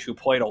Sean Deitch, who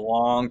played a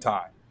long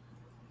time,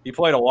 he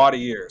played a lot of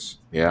years.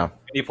 Yeah. And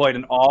he played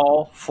in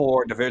all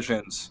 4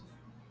 divisions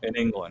in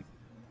England.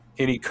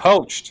 And he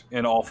coached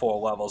in all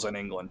 4 levels in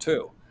England,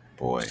 too.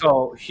 Boy.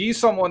 So he's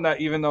someone that,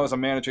 even though as a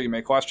manager you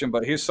may question,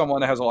 but he's someone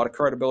that has a lot of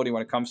credibility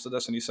when it comes to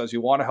this. And he says you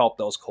want to help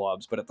those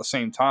clubs, but at the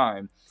same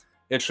time,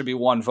 it should be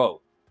one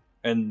vote.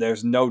 And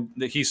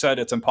he said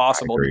it's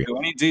impossible to do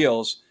any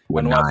deals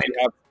unless you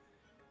have.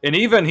 And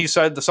even he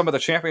said that some of the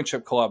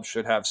championship clubs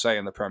should have say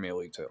in the Premier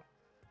League, too.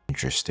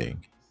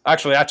 Interesting.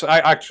 Actually,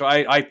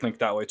 I think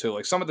that way, too.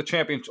 Like some of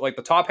the like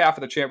the top half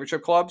of the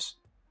championship clubs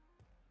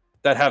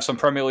that have some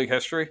Premier League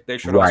history, they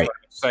should also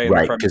say in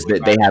the Premier League.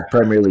 Because they have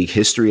Premier League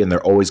history, and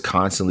they're always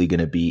constantly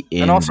going to be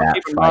in that fight. And also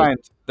keep in mind,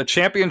 the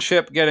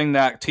championship getting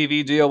that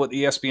TV deal with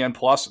ESPN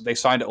Plus, they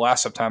signed it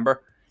last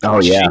September.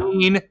 Oh, yeah.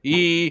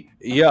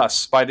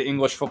 Yes, by the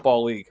English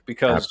Football League,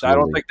 because I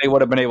don't think they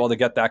would have been able to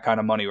get that kind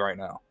of money right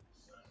now.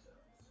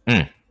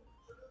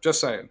 Just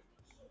saying.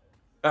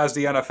 As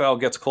the NFL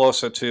gets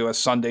closer to a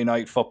Sunday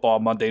night football,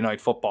 Monday night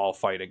football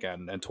fight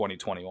again in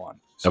 2021.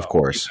 So of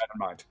course. Keep that in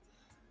mind.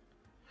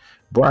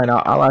 Brian,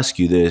 I'll ask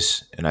you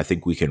this, and I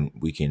think we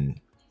can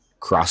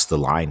cross the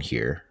line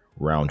here,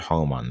 round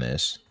home on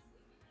this.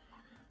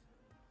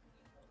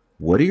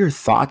 What are your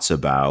thoughts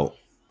about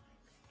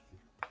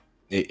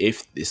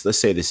if this, let's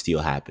say this deal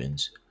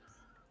happens?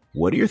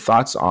 What are your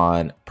thoughts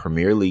on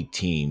Premier League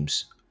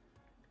teams,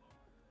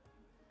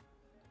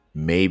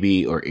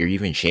 maybe, or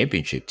even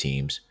championship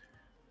teams,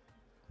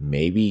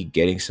 maybe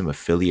getting some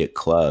affiliate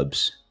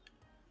clubs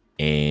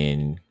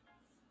in,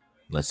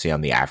 let's say,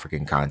 on the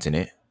African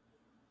continent?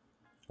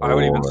 I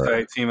would even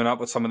say teaming up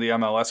with some of the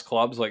MLS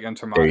clubs like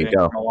Inter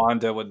Milan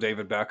did with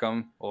David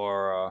Beckham,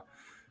 or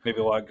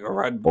maybe like a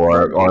Red Bull.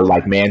 Or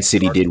like Man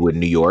City did with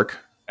New York.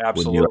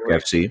 Absolutely. With New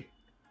York FC.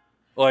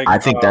 Like, I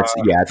think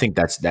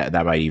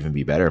that might even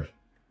be better.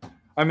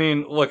 I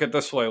mean, look at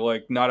this way.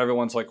 Like, not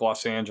everyone's like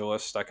Los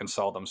Angeles that can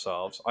sell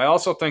themselves. I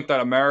also think that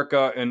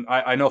America, and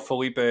I know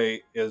Felipe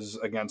is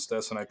against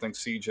this, and I think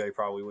CJ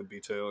probably would be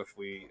too if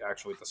we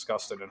actually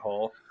discussed it in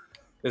whole,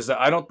 is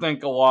that I don't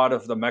think a lot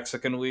of the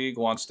Mexican League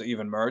wants to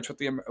even merge with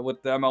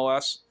the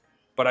MLS.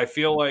 But I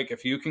feel like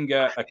if you can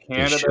get a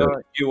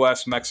Canada,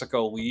 US,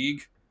 Mexico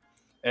league,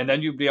 and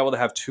then you'd be able to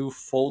have 2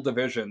 full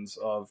divisions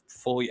of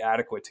fully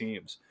adequate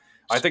teams,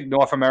 I think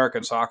North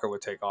American soccer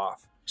would take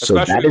off.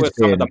 Especially with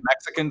some of the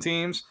Mexican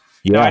teams.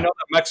 Yeah. Now, I know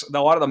that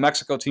a lot of the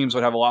Mexico teams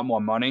would have a lot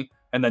more money,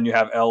 and then you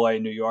have LA,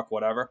 New York,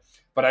 whatever.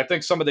 But I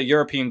think some of the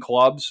European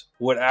clubs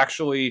would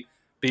actually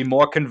be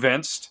more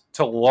convinced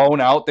to loan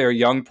out their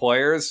young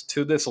players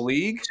to this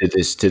league. To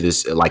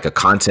this like a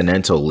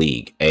continental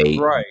league.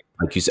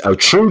 Like you said, a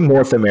true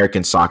North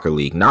American soccer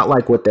league. Not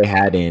like what they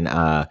had in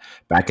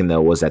back in the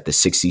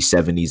 60s,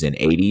 70s, and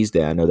 80s.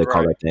 I know they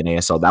call that the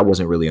NASL. That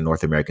wasn't really a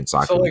North American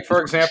soccer league. So, like,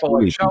 for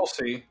example,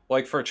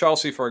 like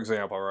Chelsea, for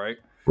example, right?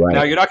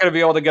 Now, you're not going to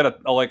be able to get a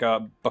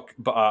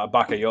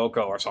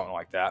Bakayoko or something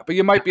like that. But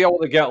you might be able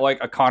to get like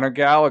a Conor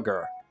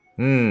Gallagher.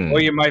 Or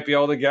you might be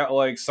able to get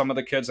like some of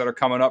the kids that are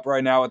coming up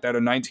right now that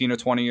are 19 or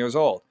 20 years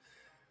old.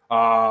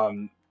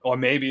 or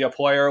maybe a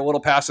player a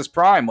little past his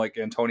prime, like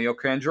Antonio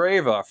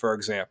Candreva, for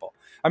example.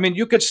 I mean,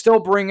 you could still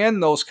bring in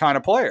those kind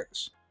of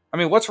players. I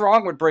mean, what's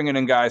wrong with bringing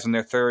in guys in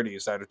their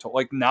 30s that are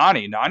like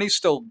Nani? Nani's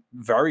still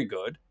very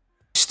good.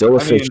 Still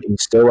efficient,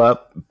 still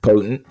up,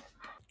 potent.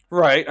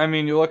 Right. I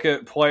mean, you look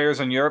at players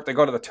in Europe, they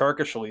go to the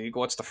Turkish league.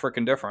 What's the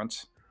freaking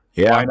difference?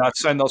 Yeah. Why not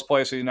send those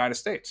players to the United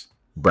States?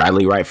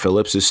 Bradley Wright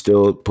Phillips is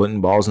still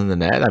putting balls in the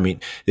net. I mean,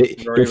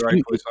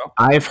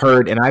 I've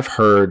heard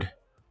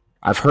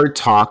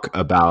talk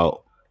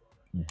about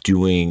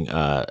doing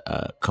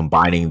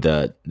combining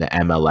the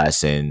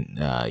MLS and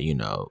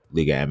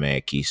Liga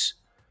MX.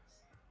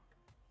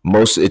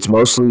 It's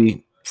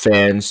mostly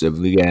fans of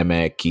Liga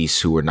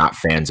MX who are not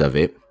fans of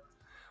it.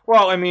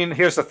 Well, I mean,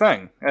 here's the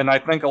thing, and I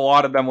think a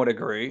lot of them would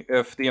agree.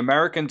 If the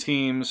American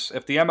teams,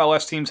 if the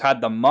MLS teams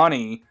had the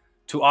money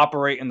to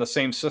operate in the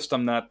same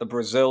system that the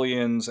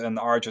Brazilians and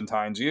the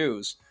Argentines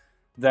use,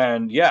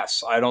 then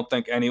yes, I don't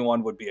think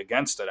anyone would be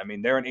against it. I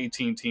mean, they're an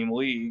 18-team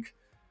league.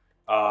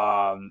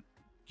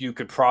 You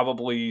could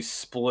probably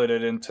split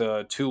it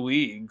into 2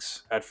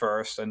 leagues at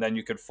first, and then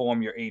you could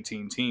form your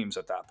 18 teams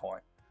at that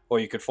point. Or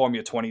you could form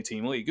your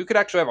 20-team league. You could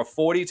actually have a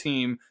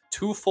 40-team,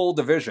 2 full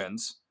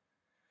divisions,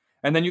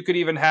 and then you could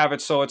even have it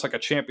so it's like a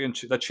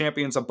championship. The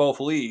champions of both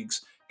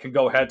leagues can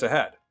go head to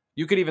head.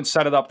 You could even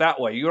set it up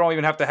that way. You don't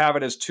even have to have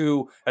it as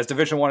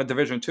Division 1 and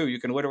Division 2. You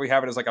can literally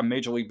have it as like a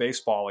Major League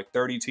Baseball, like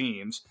 30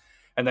 teams,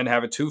 and then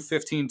have it 2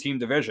 15-team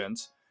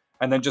divisions,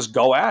 and then just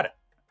go at it.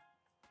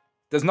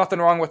 There's nothing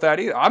wrong with that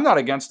either. I'm not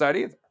against that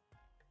either.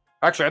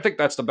 Actually, I think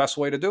that's the best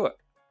way to do it.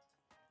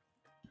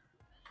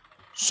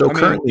 So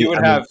currently, you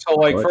would have,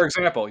 for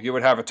example, you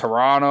would have a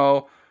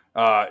Toronto,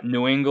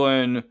 New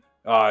England,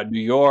 New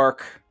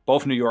York,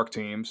 both New York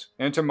teams,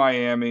 Inter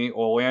Miami,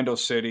 Orlando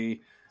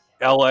City,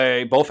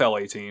 LA, both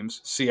LA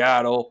teams,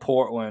 Seattle,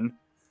 Portland,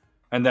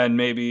 and then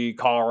maybe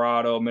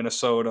Colorado,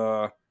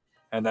 Minnesota,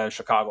 and then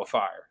Chicago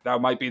Fire.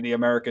 That might be the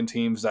American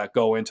teams that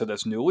go into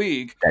this new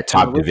league. That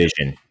top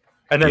division.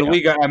 And then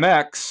Liga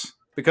MX,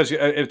 because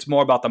it's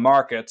more about the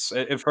markets.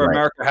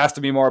 America, it has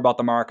to be more about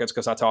the markets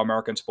because that's how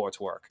American sports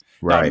work.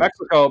 Right. Now, in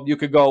Mexico, you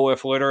could go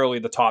with literally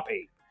the top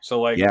 8.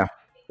 So,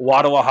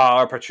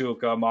 Guadalajara,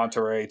 Pachuca,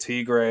 Monterrey,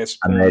 Tigres,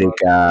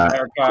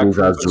 America, Cruz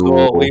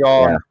Azul,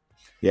 Leon.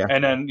 Yeah.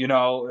 And then,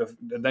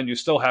 then you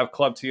still have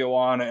Club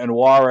Tijuana and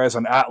Juarez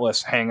and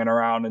Atlas hanging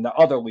around in the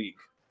other league.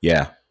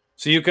 Yeah.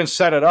 So you can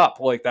set it up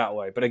like that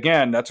way. But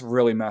again, that's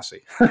really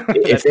messy.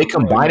 If they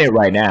combine it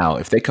right now,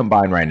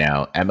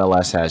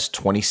 MLS has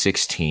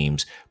 26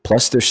 teams,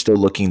 plus they're still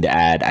looking to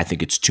add, I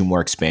think it's 2 more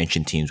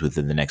expansion teams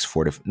within the next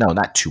 4 to – no,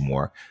 not 2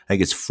 more. I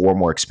think it's 4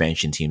 more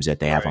expansion teams that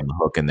they have on the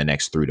hook in the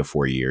next 3 to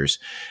 4 years.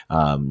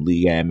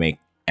 Liga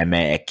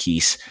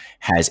MX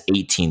has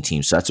 18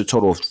 teams. So that's a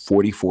total of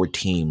 44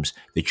 teams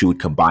that you would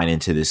combine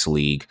into this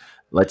league.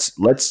 Let's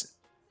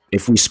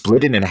if we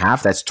split it in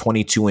half, that's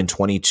 22 and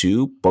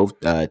 22. Both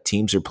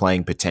teams are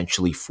playing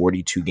potentially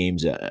 42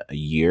 games a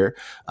year.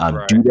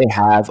 Do they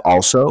have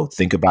also,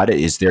 think about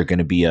it, is there going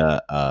to be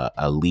a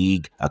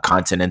league, a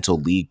continental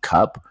league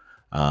cup?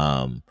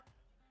 And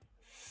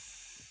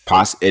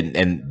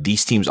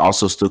these teams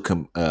also still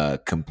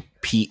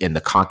compete in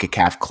the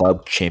CONCACAF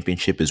Club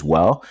Championship as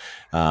well.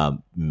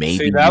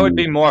 Maybe that would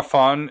be more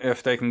fun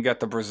if they can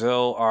get the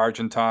Brazil,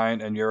 Argentine,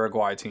 and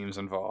Uruguay teams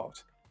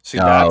involved. See,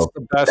 that's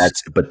the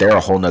best. But they're a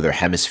whole nother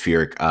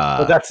hemispheric.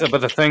 But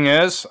the thing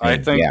is, I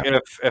think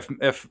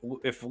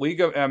if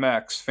League of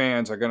MX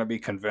fans are going to be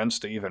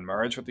convinced to even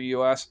merge with the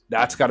U.S.,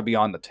 that's got to be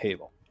on the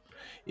table.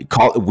 You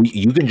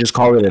can just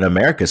call it an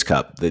America's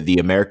Cup, the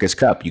America's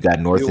Cup. You got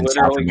North and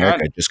South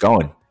America just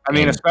going. I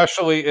mean,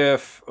 especially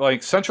if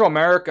like Central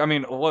America. I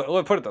mean,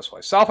 let's put it this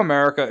way: South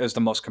America is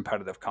the most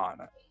competitive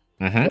continent.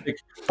 Mm-hmm.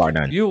 Far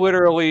none. You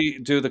literally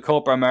do the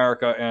Copa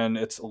America, and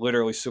it's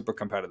literally super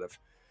competitive.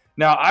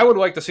 Now, I would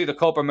like to see the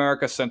Copa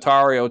America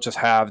Centario just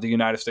have the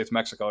United States,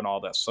 Mexico, and all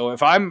this. So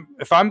if I'm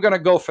going to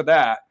go for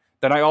that,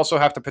 then I also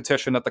have to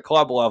petition at the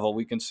club level.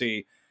 We can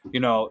see,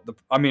 granted,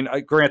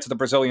 the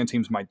Brazilian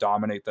teams might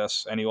dominate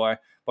this anyway,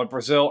 but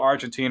Brazil,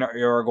 Argentina,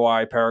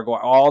 Uruguay, Paraguay,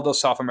 all those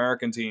South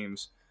American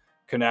teams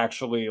can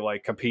actually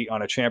compete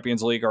on a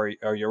Champions League or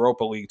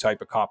Europa League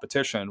type of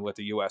competition with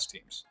the U.S.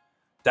 teams.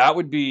 That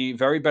would be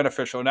very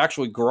beneficial and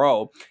actually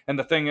grow. And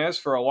the thing is,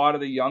 for a lot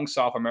of the young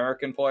South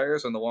American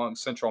players and the long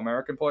Central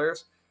American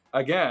players,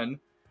 again,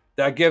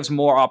 that gives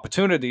more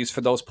opportunities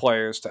for those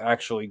players to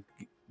actually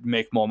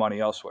make more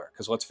money elsewhere.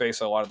 Because let's face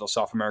it, a lot of those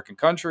South American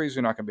countries,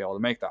 you're not going to be able to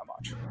make that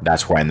much.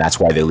 That's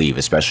why they leave,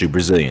 especially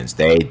Brazilians.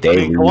 They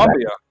leave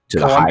Colombia to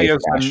the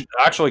highest.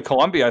 Actually,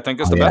 Colombia, I think,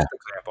 is the best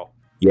example.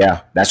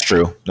 Yeah, that's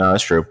true. No,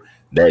 that's true.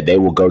 They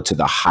will go to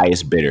the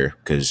highest bidder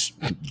because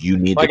you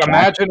need.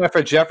 Imagine if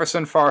a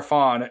Jefferson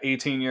Farfan,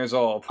 18 years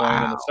old,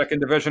 playing in the second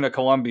division of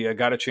Colombia,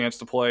 got a chance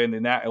to play in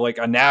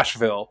a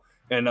Nashville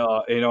in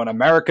an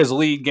America's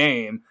League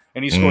game,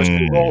 and he scores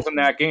 2 goals in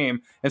that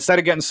game. Instead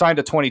of getting signed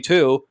to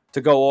 22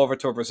 to go over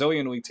to a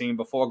Brazilian league team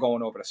before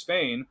going over to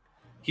Spain,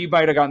 he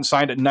might have gotten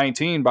signed at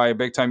 19 by a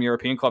big time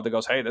European club that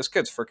goes, "Hey, this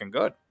kid's freaking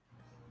good."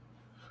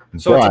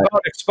 So it's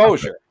about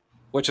exposure.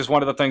 which is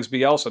one of the things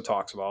Bielsa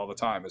talks about all the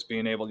time, is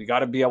being able, you got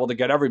to be able to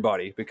get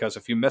everybody, because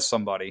if you miss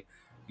somebody,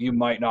 you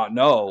might not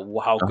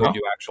know how good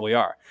you actually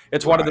are.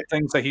 It's one of the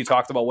things that he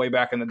talked about way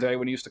back in the day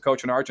when he used to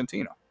coach in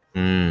Argentina,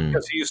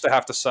 because he used to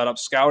have to set up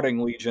scouting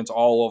legions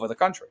all over the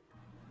country.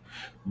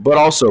 But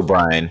also,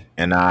 Brian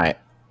and I,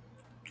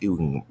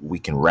 we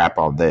can wrap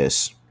on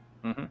this.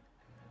 Mm-hmm.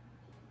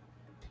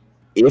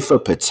 If a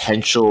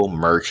potential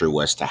merger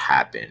was to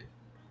happen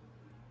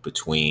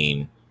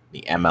between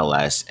the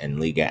MLS and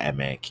Liga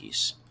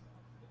MX,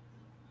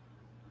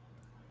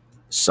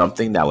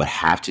 something that would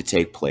have to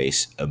take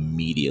place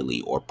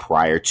immediately or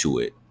prior to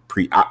it,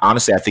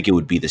 honestly, I think it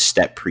would be the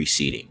step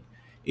preceding,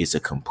 is a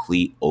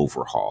complete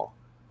overhaul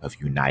of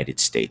United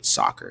States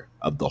soccer,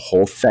 of the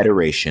whole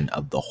federation,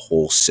 of the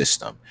whole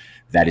system.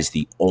 That is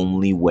the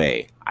only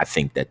way I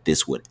think that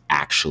this would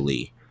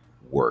actually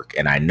work.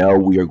 And I know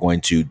we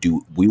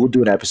will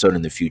do an episode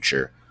in the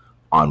future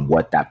on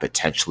what that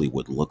potentially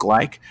would look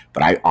like.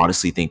 But I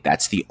honestly think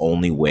that's the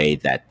only way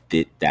that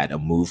that a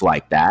move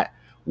like that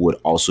would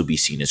also be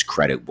seen as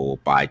credible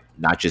by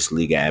not just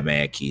Liga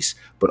MX,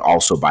 but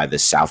also by the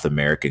South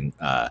American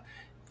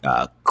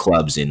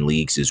clubs and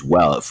leagues as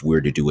well. If we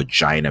were to do a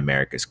giant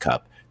America's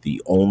Cup, the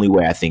only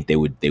way I think they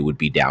would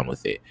be down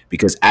with it,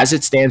 because as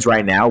it stands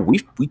right now,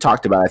 we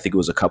talked about, I think it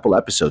was a couple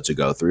episodes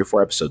ago, 3 or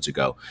 4 episodes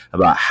ago,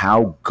 about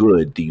how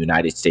good the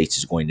United States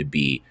is going to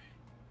be,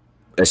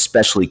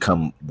 especially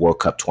come World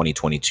Cup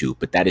 2022.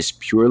 But that is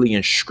purely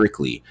and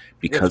strictly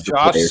because the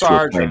players who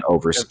are playing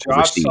overseas.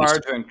 Josh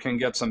Sargent can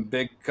get some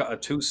big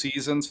 2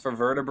 seasons for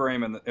Werder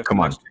Bremen if the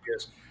next 2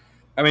 years.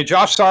 I mean,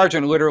 Josh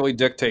Sargent literally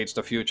dictates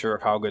the future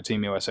of how good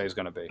Team USA is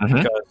going to be,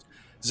 because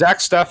Zach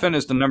Steffen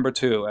is the number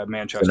 2 at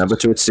Manchester. The number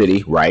 2 at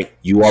City, right?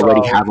 You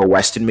already have a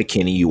Weston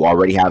McKennie. You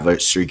already have a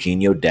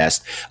Serginho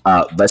Dest.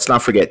 Let's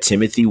not forget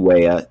Timothy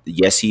Weah.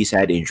 Yes, he's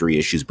had injury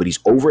issues, but he's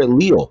over at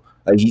Lille.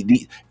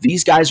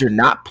 These guys are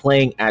not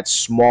playing at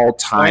small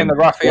time. Playing the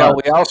Rafael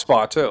Leao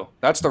spot, too.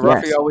 That's the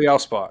Rafael Leao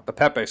spot, the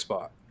Pepe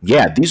spot.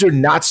 Yeah, these are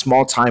not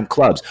small time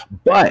clubs.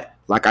 But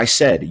like I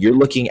said, you're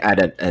looking at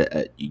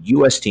a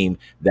U.S. team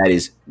that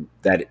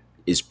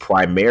is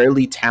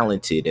primarily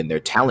talented, and their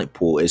talent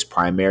pool is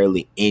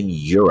primarily in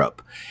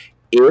Europe.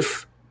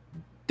 If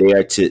they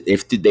are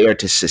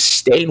to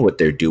sustain what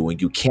they're doing,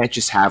 you can't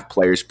just have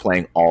players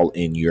playing all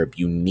in Europe.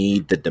 You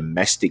need the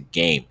domestic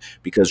game,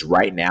 because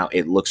right now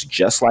it looks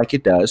just like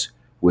it does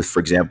with, for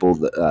example,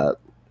 the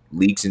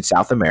leagues in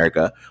South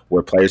America,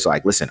 where players are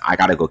like, listen, I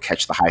got to go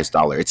catch the highest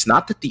dollar. It's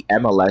not that the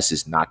MLS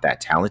is not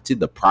that talented.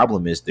 The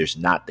problem is there's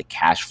not the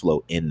cash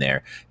flow in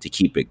there to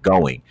keep it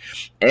going.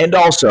 And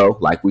also,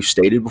 like we've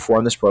stated before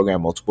on this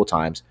program multiple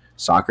times,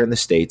 soccer in the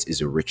States is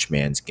a rich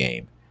man's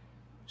game.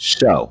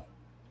 So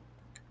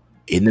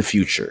in the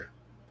future,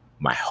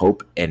 my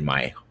hope and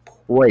my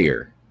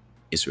prayer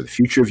is for the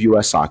future of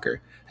U.S.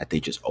 soccer that they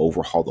just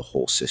overhaul the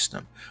whole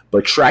system.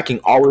 But tracking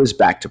all of this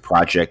back to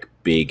Project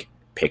Big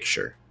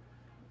Picture,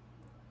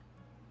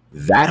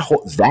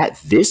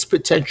 this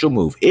potential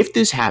move, if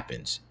this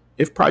happens,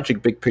 if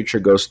Project Big Picture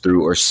goes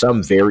through, or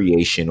some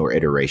variation or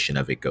iteration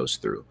of it goes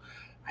through,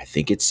 I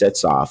think it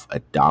sets off a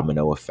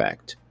domino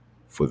effect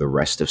for the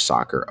rest of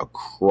soccer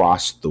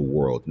across the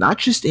world, not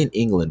just in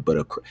England,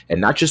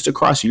 and not just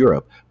across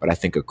Europe, but I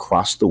think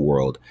across the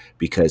world,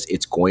 because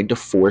it's going to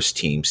force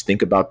teams.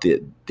 Think about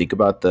the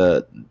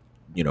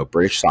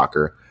British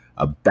soccer,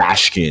 a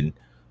bastion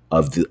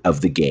of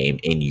the game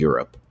in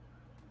Europe.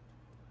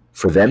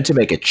 For them to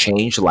make a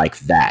change like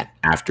that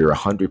after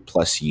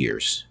 100+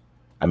 years,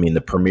 I mean,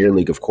 the Premier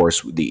League, of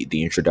course,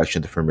 the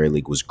introduction of the Premier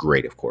League was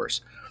great, of course.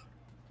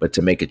 But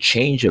to make a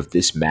change of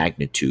this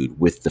magnitude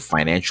with the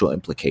financial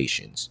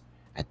implications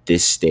at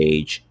this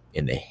stage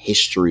in the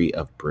history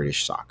of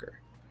British soccer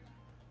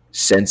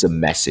sends a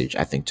message,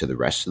 I think, to the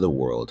rest of the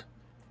world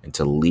and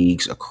to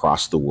leagues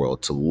across the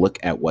world to look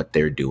at what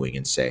they're doing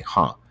and say,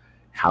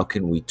 how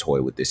can we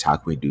toy with this? How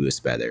can we do this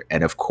better?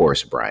 And of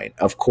course, Brian,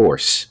 of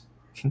course,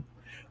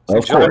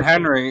 John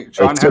Henry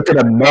took an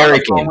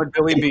American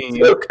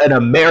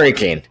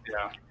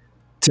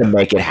to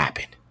make it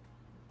happen.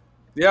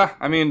 Yeah,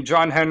 I mean,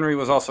 John Henry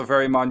was also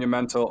very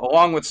monumental,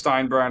 along with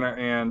Steinbrenner,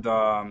 and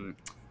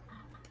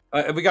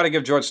we got to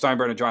give George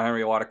Steinbrenner and John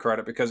Henry a lot of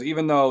credit, because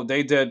even though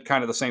they did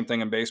kind of the same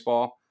thing in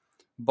baseball,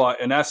 but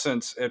in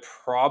essence, it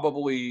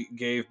probably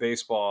gave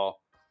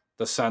baseball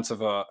the sense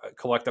of a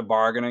collective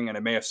bargaining, and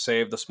it may have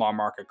saved the small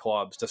market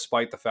clubs,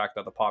 despite the fact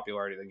that the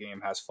popularity of the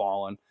game has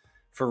fallen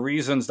for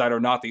reasons that are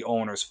not the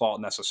owner's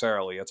fault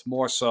necessarily. It's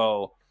more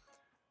so,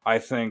 I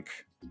think,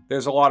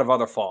 there's a lot of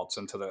other faults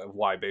into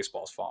why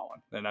baseball's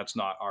fallen, and that's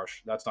not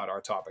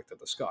our topic to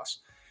discuss.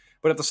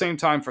 But at the same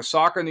time, for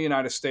soccer in the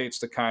United States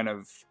to kind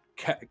of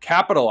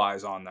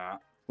capitalize on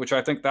that, which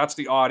I think that's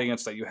the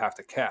audience that you have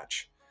to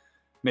catch,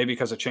 maybe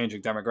because of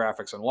changing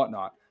demographics and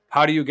whatnot.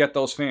 How do you get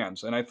those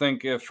fans? And I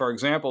think if, for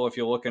example, if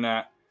you're looking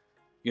at,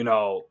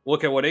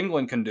 look at what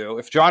England can do.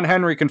 If John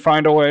Henry can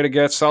find a way to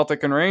get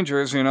Celtic and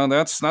Rangers,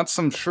 that's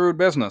some shrewd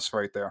business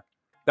right there.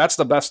 That's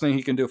the best thing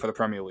he can do for the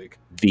Premier League.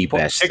 The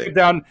best thing.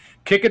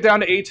 Kick it down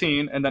to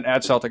 18, and then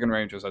add Celtic and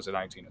Rangers as a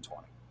 19 and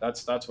 20.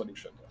 That's what he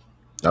should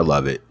do. I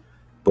love it.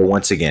 But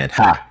once again,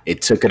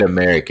 it took an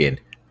American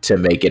to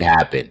make it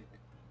happen.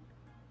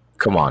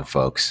 Come on,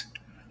 folks.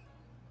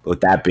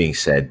 With that being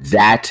said,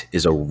 that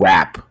is a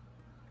wrap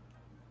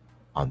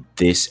on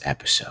this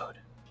episode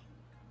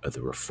of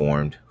the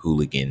Reformed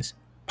Hooligans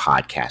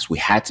podcast. We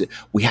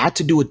had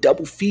to do a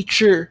double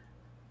feature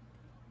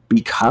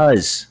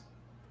because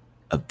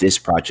of this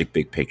project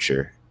Big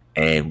Picture,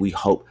 and we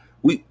hope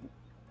we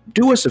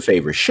do us a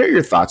favor, share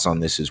your thoughts on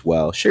this as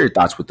well. Share your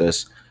thoughts with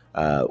us,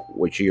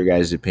 what your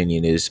guys'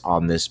 opinion is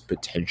on this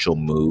potential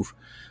move.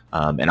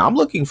 And I'm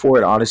looking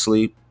forward,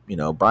 honestly. You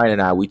know, Brian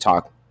and I, we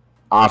talk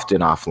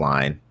often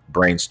offline,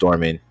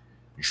 brainstorming,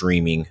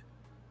 dreaming,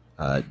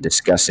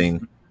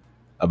 discussing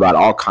about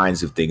all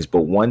kinds of things.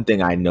 But one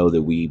thing I know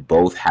that we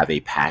both have a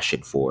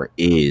passion for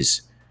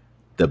is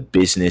the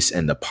business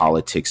and the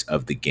politics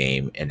of the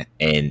game. And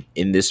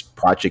in this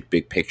project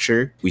Big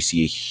Picture, we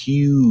see a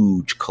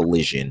huge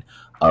collision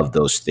of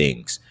those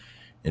things.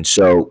 And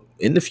so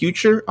in the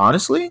future,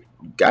 honestly,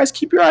 guys,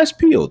 keep your eyes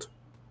peeled.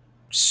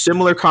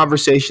 Similar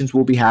conversations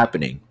will be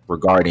happening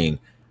regarding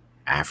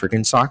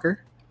African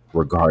soccer,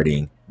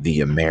 regarding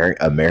the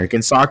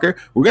American soccer.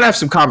 We're going to have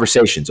some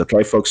conversations,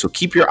 okay, folks? So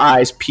keep your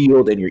eyes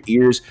peeled and your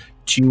ears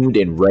tuned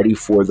and ready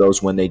for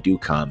those when they do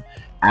come.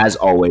 As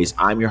always,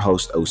 I'm your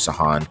host,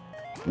 Osahan,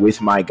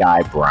 with my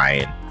guy,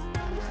 Brian,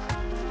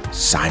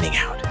 signing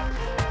out.